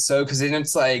psychotic episode, because then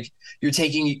it's like you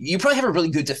probably have a really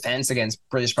good defense against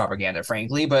British propaganda,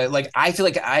 frankly. But like, I feel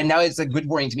like now it's a good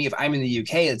warning to me if I'm in the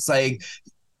UK. It's like,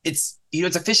 it's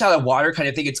a fish out of water kind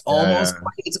of thing. It's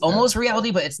almost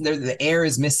reality, but the air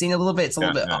is missing a little bit. It's a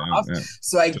little bit off. Yeah.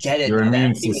 So I get it. Your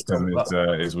immune system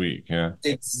is weak. Yeah,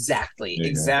 exactly.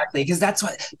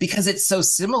 Because it's so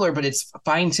similar, but it's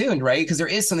fine tuned, right? Because there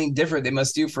is something different they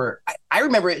must do for. I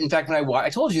remember it. In fact, when I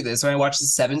told you this when I watched the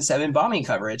 7/7 bombing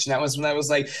coverage, and that was when I was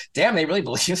like, damn, they really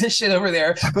believe this shit over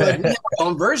there. But like, we have our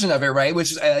own version of it, right?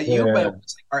 Which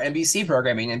our NBC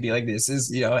programming and be like, this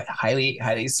is highly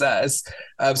highly sus.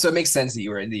 So it makes sense that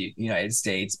you were in the United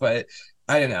States, but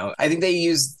I don't know. I think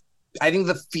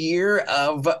the fear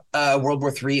of World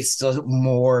War III is still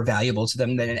more valuable to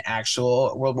them than an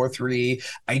actual World War III.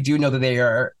 I do know that they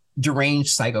are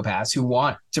deranged psychopaths who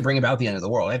want to bring about the end of the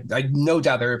world. I no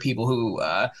doubt there are people who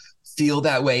feel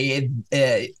that way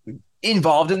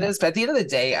involved in this, but at the end of the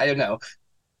day, I don't know.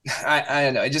 I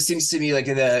don't know. It just seems to me like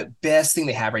the best thing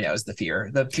they have right now is the fear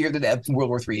that World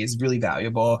War III is really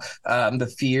valuable.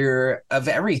 The fear of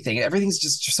everything. Everything's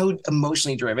just so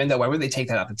emotionally driven that why would they take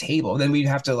that off the table? Then we'd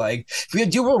have to if we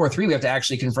do World War III, we have to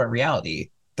actually confront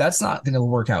reality. That's not going to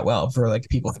work out well for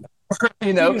people. Do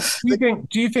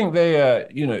you think they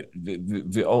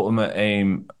the ultimate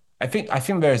aim? I think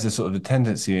there is a sort of a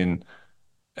tendency in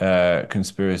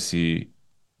conspiracy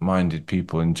minded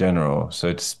people in general,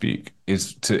 so to speak,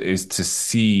 is to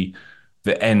see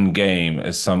the end game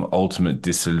as some ultimate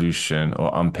dissolution or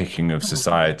unpicking of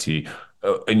society.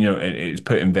 And it's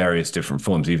put in various different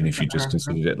forms, even if you just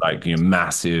consider it like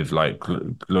massive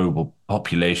global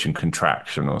population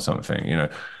contraction or something.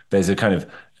 There's a kind of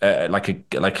like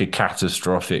a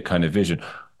catastrophic kind of vision.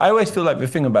 I always feel like the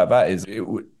thing about that is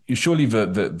surely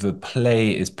the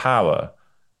play is power,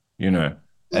 you know,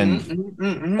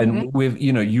 and with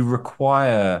you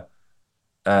require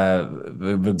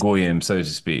the goyim, so to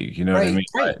speak. You know what I Right, mean?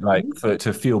 right. Like for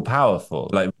to feel powerful,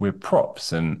 like with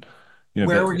props and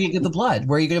Where are you gonna get the blood?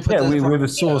 Where are you gonna put yeah, the we're the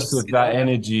source potatoes, of that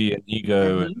energy and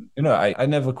ego. Mhm. And, I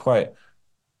never quite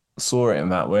saw it in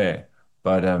that way.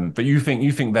 But you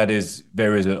think that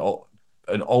there is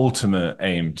an ultimate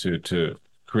aim to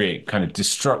create kind of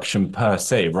destruction per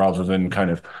se, rather than kind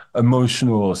of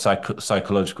emotional or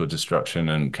psychological destruction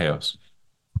and chaos.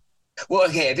 Well,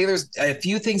 okay, I think there's a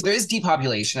few things. There is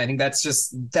depopulation. I think that's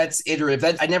iterative.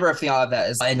 That I never have thought of that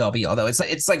as end all be all, though.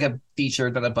 It's like a feature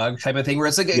than a bug type of thing, where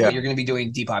it's like Yeah. you're going to be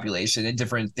doing depopulation and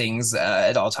different things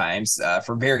at all times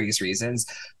for various reasons.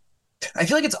 I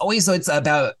feel like it's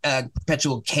about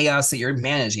perpetual chaos that you're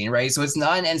managing, right? So it's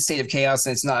not an end state of chaos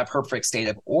and it's not a perfect state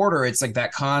of order. It's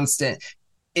that constant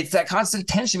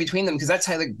tension between them, because that's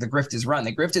how the grift is run.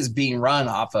 The grift is being run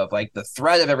off of like the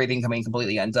threat of everything coming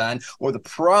completely undone or the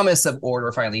promise of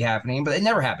order finally happening, but it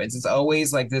never happens. It's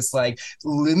always like this like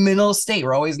liminal state.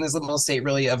 We're always in this liminal state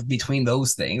really of between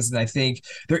those things. And I think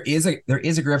there is a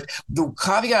grift. The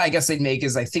caveat I guess I'd make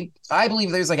is I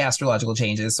believe there's like astrological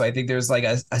changes. So I think there's like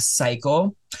a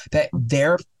cycle that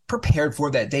they're prepared for,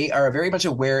 that they are very much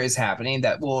aware is happening,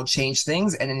 that will change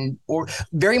things, or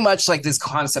very much like this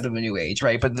concept of a new age,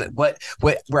 right? But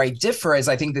where I differ is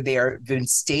I think that they are been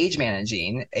stage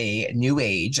managing a new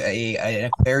age, an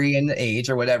Aquarian age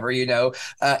or whatever,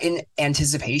 in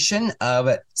anticipation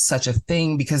of such a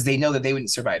thing, because they know that they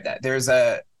wouldn't survive that.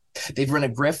 They've run a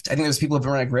grift. I think there's people who've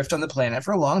run a grift on the planet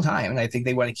for a long time, and I think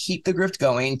they want to keep the grift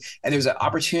going. And there's an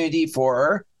opportunity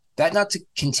for that not to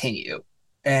continue,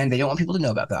 and they don't want people to know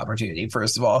about the opportunity,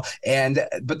 first of all.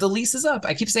 But the lease is up.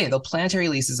 I keep saying the planetary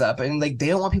lease is up, and like they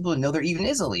don't want people to know there even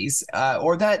is a lease,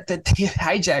 or that they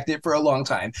hijacked it for a long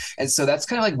time. And so that's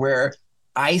kind of like where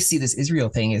I see this Israel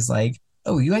thing is like,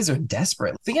 oh, you guys are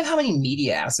desperate. Think of how many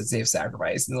media assets they've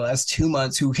sacrificed in the last 2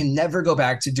 months who can never go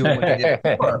back to doing what they did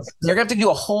before. They're going to have to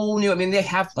do a whole new, I mean, they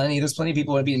have plenty. There's plenty of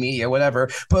people who want to be in media, whatever.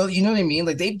 But you know what I mean?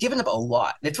 Like they've given up a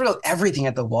lot. They've thrown everything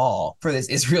at the wall for this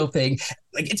Israel thing.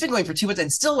 Like it's been going for 2 months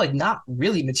and still like not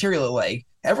really material. Like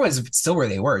everyone's still where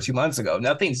they were 2 months ago.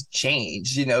 Nothing's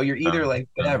changed. You're either like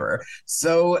whatever.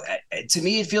 So to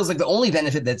me, it feels like the only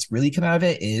benefit that's really come out of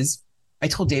it is, I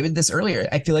told David this earlier,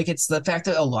 I feel like it's the fact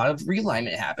that a lot of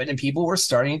realignment happened and people were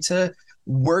starting to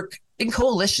work in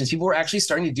coalitions. People were actually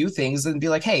starting to do things and be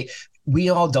like, hey, we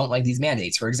all don't like these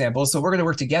mandates, for example. So we're going to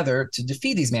work together to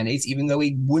defeat these mandates, even though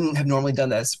we wouldn't have normally done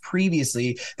that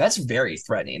previously. That's very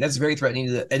threatening. That's very threatening.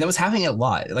 And it was happening a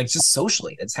lot, like just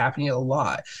socially, it's happening a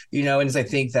lot, and I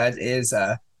think that is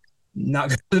not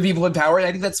good for the people in power. And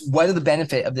I think that's one of the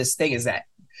benefit of this thing is that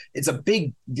it's a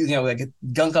big, like a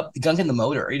gunk in the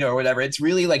motor, or whatever. It's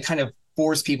really like kind of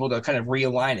force people to kind of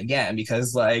realign again,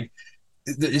 because like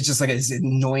it's just like this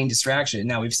annoying distraction.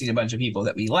 Now we've seen a bunch of people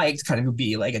that we liked kind of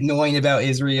be like annoying about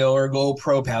Israel or go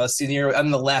pro-Palestinian. On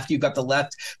the left, you've got the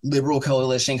left liberal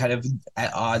coalition kind of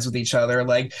at odds with each other.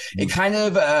 Like it kind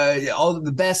of all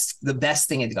the best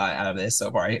thing it got out of this so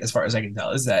far, as far as I can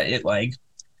tell, is that it like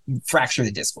fractured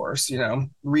the discourse,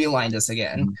 realigned us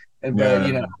again.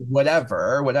 But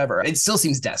whatever. It still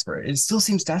seems desperate.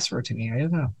 To me. I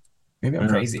don't know. Maybe I'm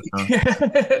crazy.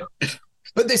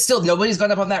 But there's still nobody's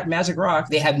gone up on that magic rock.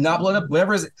 They have not blown up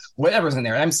whatever's in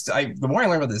there. The more I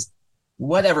learn about this,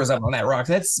 whatever's up on that rock,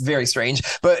 that's very strange.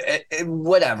 But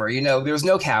whatever, there's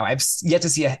no cow. I've yet to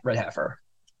see a red heifer.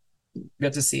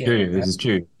 Yet to see it. True, this is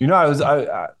true.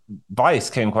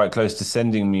 Vice came quite close to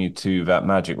sending me to that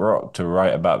magic rock to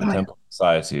write about the Temple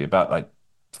Society about like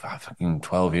fucking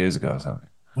 12 years ago or something.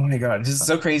 Oh my God, this is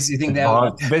so crazy to think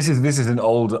that. This is an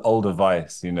older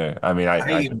Vice, I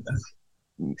mean,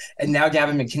 and now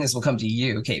Gavin McInnes will come to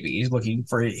you, KB. He's looking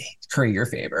for curry your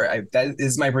favor. That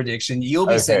is my prediction. You'll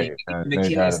be sending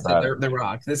McInnes the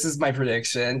rock. This is my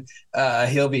prediction.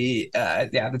 He'll be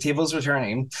the table's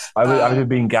returning. I would have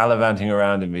been gallivanting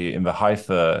around in the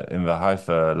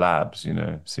Haifa labs,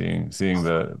 seeing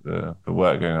the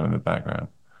work going on in the background.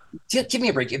 Give me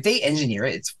a break. If they engineer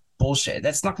it, it's bullshit.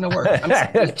 That's not going to work.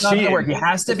 It's not going to work. It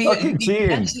has to be. I'm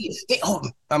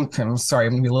sorry.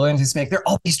 I'm going to be a little anti-Semitic. They're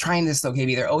always trying this though,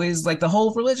 KB. They're always like the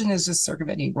whole religion is just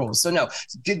circumventing rules. So no,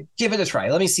 give it a try.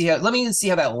 Let me see how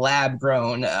that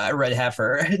lab-grown red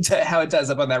heifer how it does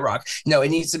up on that rock. No, it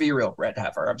needs to be a real red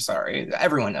heifer. I'm sorry.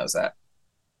 Everyone knows that.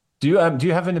 Do you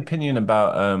have an opinion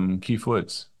about Keith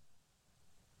Woods?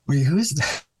 Wait, who is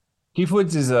that? Keith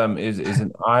Woods is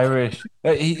an Irish.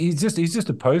 He's just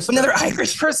a poster. Another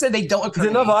Irish person, they don't He's occur to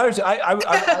another me.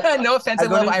 Irish. No offense, I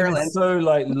got love into this Ireland. so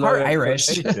like low Part Irish.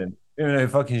 expectation.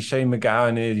 Fucking Shane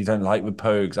McGowan is. You don't like the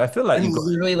Pogues. I'm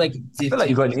literally like I feel like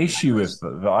you got an issue with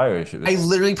the Irish. I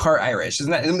literally part Irish, isn't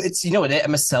that? It's you know what?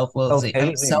 I'm a self-loathing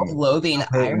Irish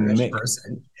mix.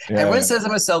 person. Yeah, Everyone yeah. says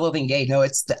I'm a self-loathing gay. No,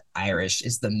 it's the Irish.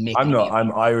 It's the Mickey. I'm not.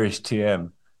 I'm Irish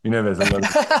TM. There's a lot.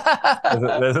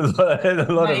 There's a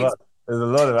lot of Nice. that. There's a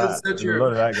lot of that. That's so There's a true.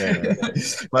 lot of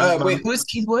that going on. Wait, who's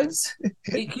Keith Woods?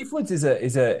 Keith Woods is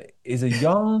a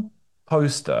young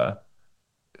poster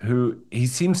who he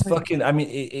seems fucking. I mean,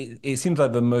 it seems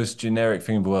like the most generic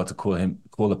thing in the world to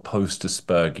call a poster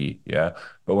Spurgy, yeah.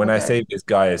 But when I Okay. say this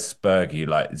guy is Spurgy,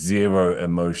 like zero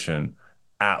emotion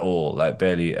at all, like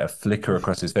barely a flicker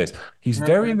across his face. He's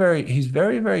very,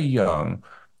 very young,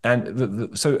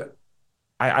 and so.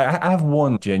 I have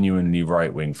one genuinely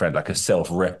right-wing friend, like a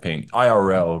self-repping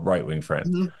IRL right-wing friend,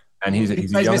 Mhm. and he's a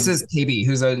Besides young. Mrs. KB,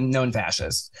 who's a known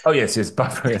fascist. Oh yes,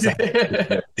 Buffer. Yes,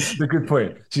 it's a good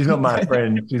point. She's not my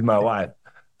friend; she's my wife.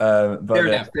 But Fair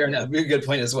enough. Good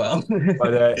point as well.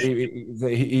 he's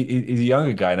a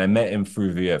younger guy, and I met him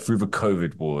through the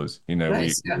COVID wars.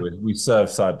 Nice, we yeah. we served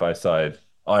side by side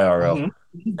IRL,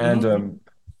 Mhm. and Mhm.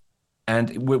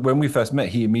 when we first met,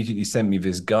 he immediately sent me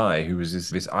this guy who was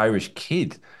this Irish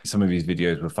kid. Some of his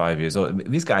videos were 5 years old.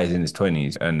 This guy is in his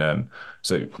 20s, and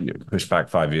so push back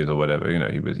 5 years or whatever.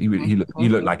 He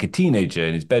looked like a teenager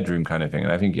in his bedroom kind of thing,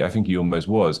 and I think he almost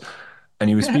was. And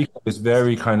he was speaking this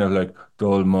very kind of like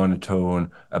dull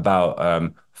monotone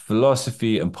about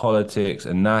philosophy and politics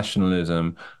and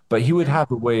nationalism, but he would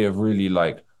have a way of really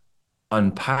like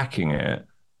unpacking it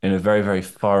in a very, very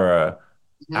thorough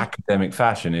Mhm. academic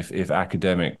fashion, if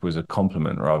academic was a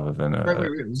compliment rather than Right, a right,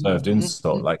 right. served Mhm.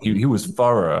 insult. Like he was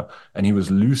thorough and he was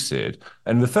lucid.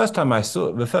 And the first time I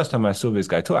saw this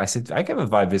guy talk, I said, I get a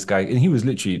vibe this guy, and he was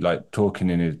literally like talking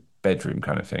in his bedroom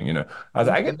kind of thing. I was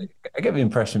like, I get the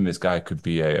impression this guy could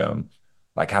be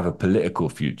like have a political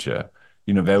future.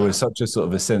 There was such a sort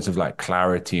of a sense of like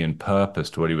clarity and purpose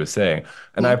to what he was saying.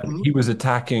 And Mhm. he was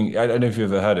attacking, I don't know if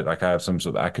you've ever heard it, like I have some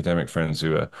sort of academic friends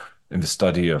who are in the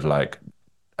study of like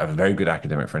I have a very good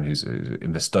academic friend who's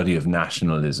in the study of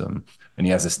nationalism, and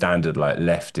he has a standard like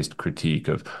leftist critique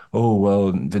of, oh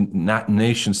well, the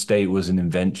nation state was an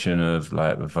invention of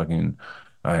like the fucking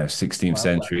 16th Wow.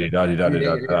 century, da da da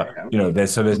da da.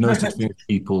 There's no such thing as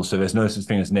people, so there's no such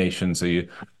thing as nation.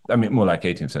 I mean, more like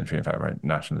 18th century, in fact, right?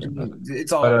 Nationalism. It's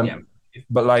But all, yeah.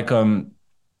 but like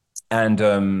and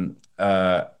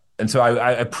and so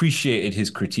I appreciated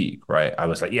his critique, right? I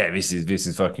was like, yeah, this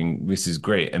is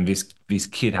great. And this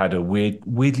kid had a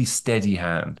weirdly steady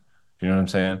hand. You know what I'm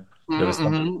saying? There was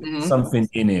Mhm, mhm. something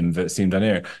in him that seemed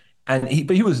unerring. But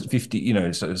he was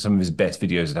 50, so some of his best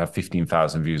videos would have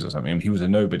 15,000 views or something. He was a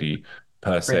nobody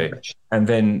per Pretty se. much. And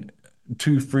then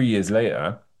 2, 3 years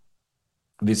later,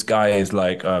 this guy is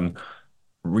like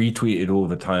retweeted all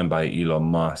the time by Elon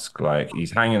Musk. Like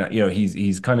he's hanging out,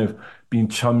 he's kind of been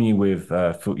chummy with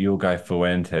your guy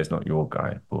Fuentes, not your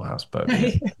guy, Bullhouse, but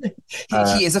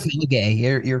He is a family gay.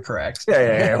 You're correct.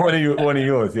 yeah. One of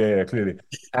yours, yeah, clearly.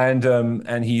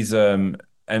 And he's and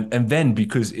then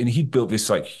because he'd built this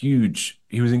like huge,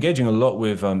 he was engaging a lot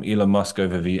with Elon Musk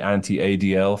over the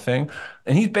anti-ADL thing,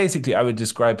 and he's basically, I would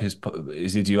describe his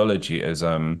ideology as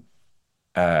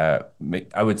I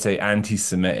would say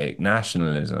anti-Semitic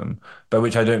nationalism, by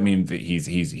which I don't mean that he's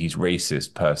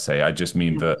racist per se. I just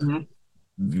mean that Mhm.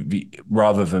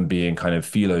 rather than being kind of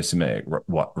philo-Semitic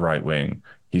right wing,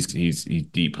 he's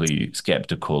deeply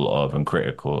skeptical of and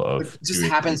critical of It just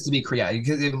Jewish. happens to be Korea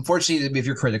because unfortunately, if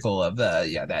you're critical of that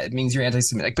it means you're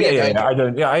anti-Semitic. But Yeah. I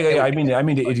don't. Yeah, I mean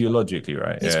it ideologically,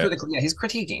 right? he's Yeah, critical. Yeah, he's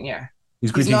critiquing. Yeah,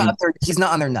 he's he's not critiquing. up there. He's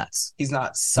not on their nuts. He's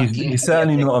not sucking. He's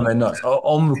certainly not on their nuts.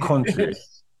 On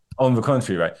the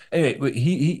contrary, right? Anyway, but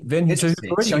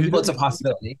It's showing people it's a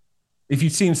possibility. if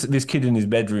you'd seen this kid in his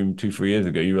bedroom 2, 3 years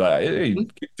ago, you were like, hey,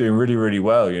 he's doing really, really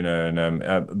well,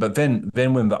 And but then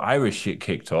when the Irish shit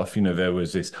kicked off, there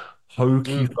was this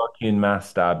hokey fucking mass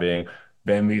stabbing,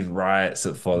 then these riots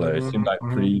that followed. It seemed like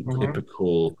pretty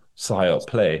typical psyop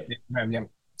play. Yeah.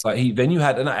 Like then you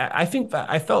had, and I think that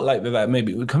I felt like that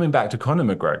maybe coming back to Conor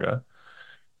McGregor.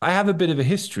 I have a bit of a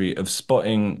history of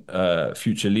spotting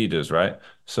future leaders, right?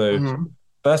 So Mhm.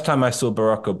 first time I saw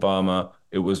Barack Obama,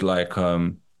 it was like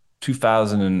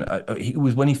 2000 and it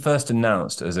was when he first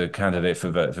announced as a candidate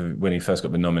for when he first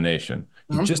got the nomination.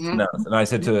 He just Mhm. announced, and I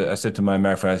said to my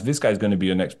American friends, "This guy's going to be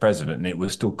your next president," and it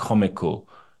was still comical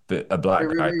that a black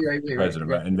guy could be president,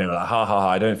 right? And they were like, "Ha ha ha!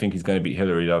 I don't think he's going to beat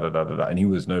Hillary." Da da da da da. And he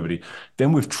was nobody.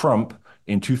 Then with Trump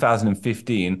in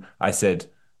 2015, I said,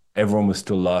 Everyone was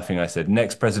still laughing. I said,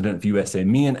 next president of USA,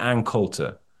 me and Ann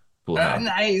Coulter. Full house.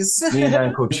 Nice. Me and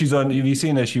Ann Coulter. She's on, have you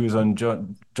seen her? She was on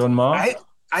John Marr.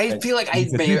 I feel like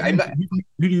who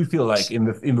do you feel like in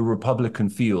the Republican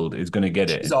field is going to get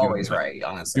it? She's always right,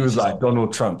 honestly. He was like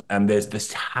Donald Trump, and there's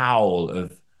this howl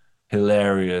of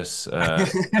hilarious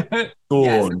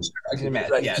scorn,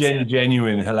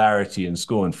 genuine hilarity and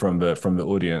scorn from the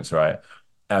audience, right?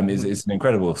 It's an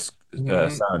incredible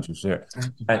sound to hear.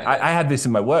 And I had this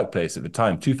in my workplace at the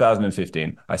time,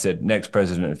 2015. I said, next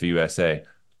president of the USA.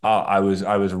 I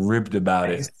was ribbed about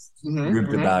it,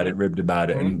 ribbed about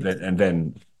it, and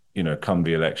then come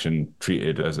the election,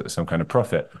 treated as some kind of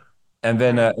prophet. And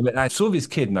then I saw this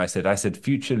kid, and I said,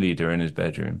 future leader in his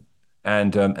bedroom.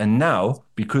 And now,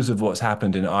 because of what's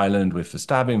happened in Ireland with the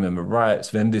stabbing and the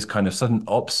riots, then this kind of sudden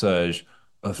upsurge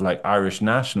of like Irish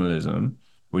nationalism,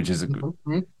 which is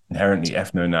inherently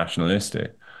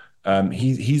ethno-nationalistic.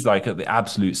 He's like at the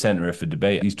absolute center of the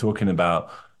debate. He's talking about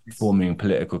forming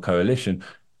political coalition.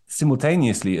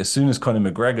 Simultaneously, as soon as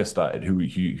Conor McGregor started, who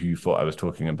you thought I was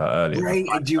talking about earlier, right?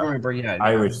 I do remember, yeah,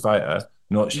 Irish fighter,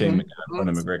 not Shane McGann,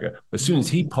 Conor McGregor. As soon as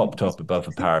he popped up above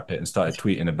the parapet and started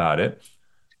tweeting about it,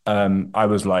 I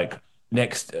was like,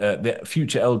 next, the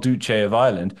future El Duce of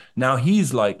Ireland. Now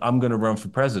he's like, I'm going to run for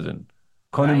president.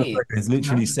 Conor McGregor has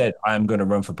literally said, I am going to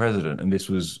run for president, and this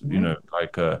was,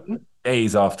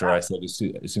 days after I said, as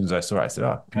soon as I saw it, I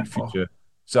said, future.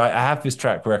 So I have this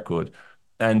track record.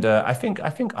 And I think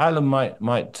Ireland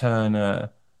might turn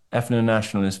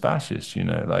ethno-nationalist fascist.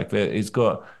 It's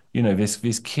got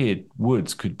this kid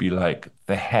Woods could be like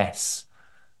the Hess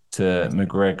to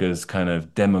McGregor's kind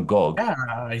of demagogue.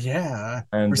 Yeah.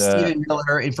 And or Stephen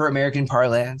Miller for American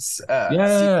parlance.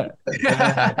 Yeah.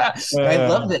 I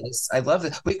love this.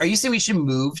 Wait, are you saying we should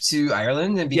move to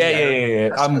Ireland and be? Yeah.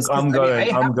 I'm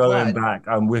going back.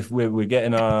 We're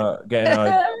getting our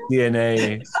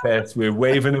DNA test. We're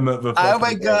waving them at the. Oh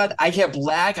my God! I get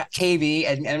black KB,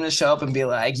 and I'm gonna show up and be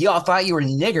like, "Y'all thought you were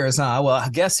niggers, huh? Well,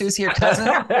 guess who's here, cousin?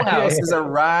 Full House has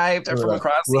arrived from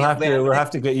across the Atlantic." We'll have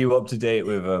to get you up to date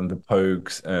with the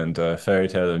Pogues and Fairy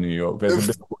Tale of New York. There's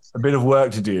a bit of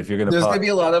work to do if you're going to. There's going to be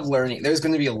a lot of learning. There's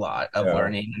going to be a lot of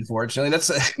learning. Unfortunately,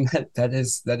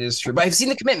 that is true. But I've seen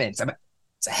the commitments.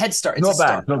 It's a head start. It's not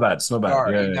bad. It's not bad.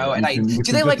 They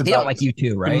don't like you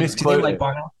too, right? Do they like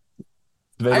Bono?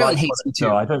 Ireland hates you too.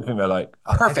 No, I don't think they're like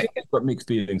perfect. I've got mixed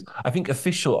feelings. I think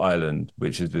official Ireland,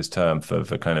 which is this term for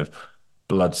kind of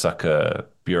bloodsucker,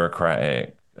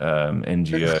 bureaucratic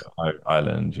NGO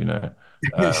Ireland,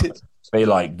 they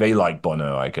like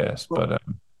Bono, I guess, but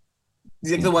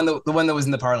the one that was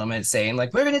in the parliament saying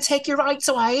like, we're going to take your rights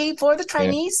away for the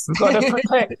trainees. We've got to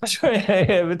protect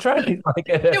the trainees.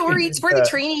 No worries for the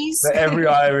trainees. Every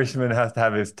Irishman has to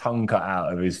have his tongue cut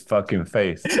out of his fucking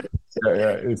face.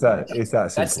 It's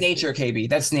that. That's nature, KB.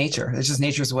 That's nature. It's just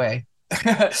nature's way.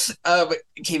 But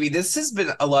KB, this has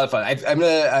been a lot of fun. I'm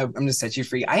gonna set you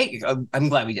free. I'm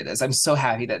glad we did this. I'm so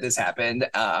happy that this happened.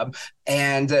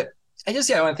 And I want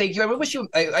to thank you. I wish you.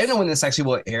 I don't know when this actually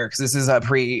will air because this is a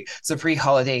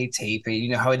pre-holiday tape. You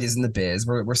know how it is in the biz.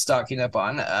 We're stocking up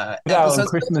on Put out on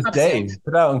Christmas Day.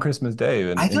 Put out on Christmas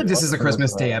Day. I feel like this is a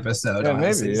Christmas Day episode. Yeah,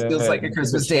 honestly. maybe. It feels like a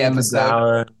Christmas Day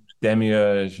episode.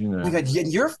 Demiurge, Oh my God,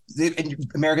 you're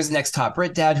America's Next Top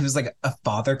Brit dad, who's like a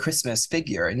Father Christmas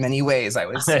figure in many ways. I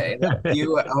would say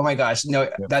oh my gosh, no,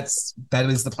 that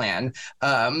is the plan.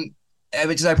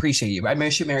 Which I appreciate you. I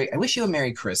wish you a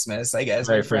Merry Christmas, I guess,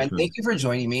 my friend. Thank you for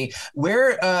joining me.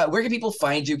 Where can people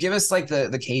find you? Give us like the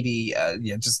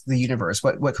KB, just the universe.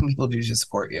 What can people do to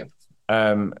support you?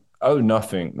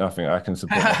 Nothing I can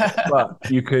support. But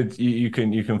you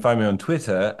can find me on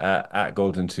Twitter at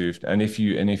Golden Toothed, and if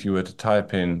you were to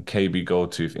type in KB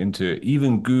Goldtooth into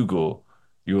even Google,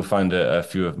 you will find a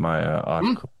few of my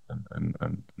articles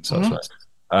and such like.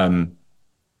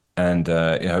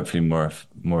 Hopefully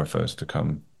more of those to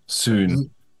come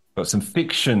soon. Got some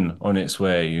fiction on its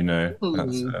way,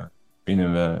 That's been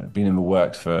in the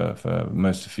works for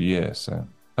most of the year, so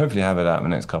hopefully have it out in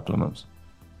the next couple of months.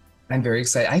 I'm very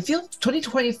excited. I feel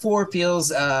 2024 feels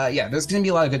there's going to be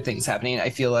a lot of good things happening. I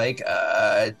feel like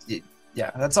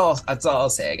that's all I'll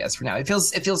say, I guess, for now. It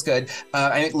feels good.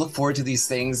 I look forward to these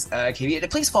things. KB,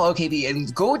 please follow KB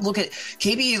and go look at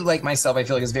KB. Like myself, I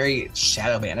feel like is very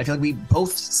shadow banned. I feel like we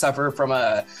both suffer from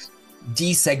a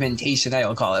desegmentation,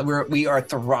 I'll call it, we are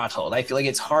throttled. I feel like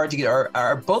it's hard to get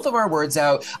our both of our words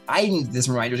out. I need this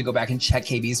reminder to go back and check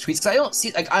KB's tweets because I don't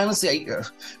see, like, honestly, I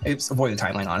avoid the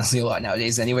timeline honestly a lot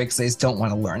nowadays anyway because I just don't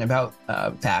want to learn about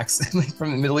facts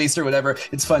from the Middle East or whatever.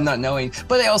 It's fun not knowing,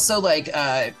 but I also like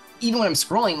even when I'm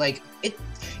scrolling, like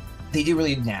they do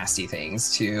really nasty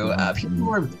things to people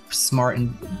who are smart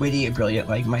and witty and brilliant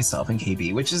like myself and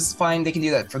KB, which is fine. They can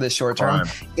do that for the short term.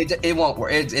 It won't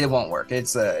work. It won't work.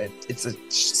 It's a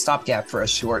stopgap for a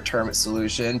short term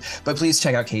solution. But please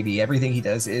check out KB. Everything he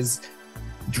does is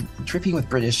dripping with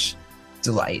British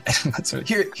delight.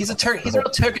 He's a real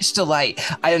Turkish delight.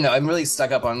 I don't know. I'm really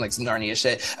stuck up on like some Narnia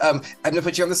shit. I'm gonna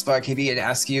put you on the spot, KB, and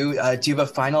ask you: do you have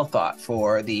a final thought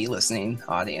for the listening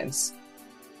audience?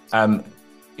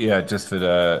 Yeah, just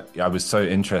for I was so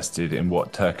interested in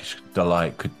what Turkish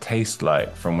delight could taste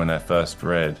like from when I first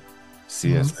read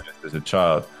C.S. Lewis as a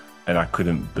child, and I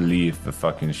couldn't believe the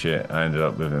fucking shit I ended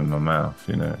up with in my mouth.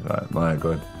 You know, like my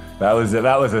God, that was a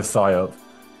psyop.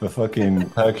 The fucking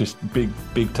Turkish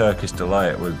big Turkish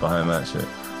delight was behind that shit.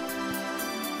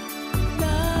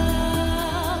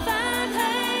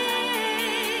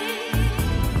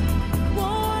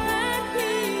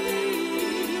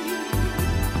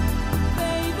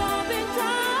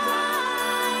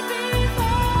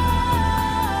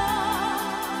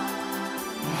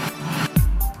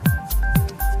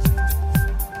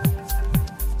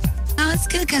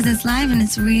 Because it's live and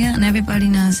it's real, and everybody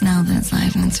knows now that it's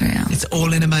live and it's real. It's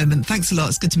all in a moment. Thanks a lot.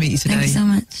 It's good to meet you today. Thank you so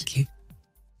much. Thank you.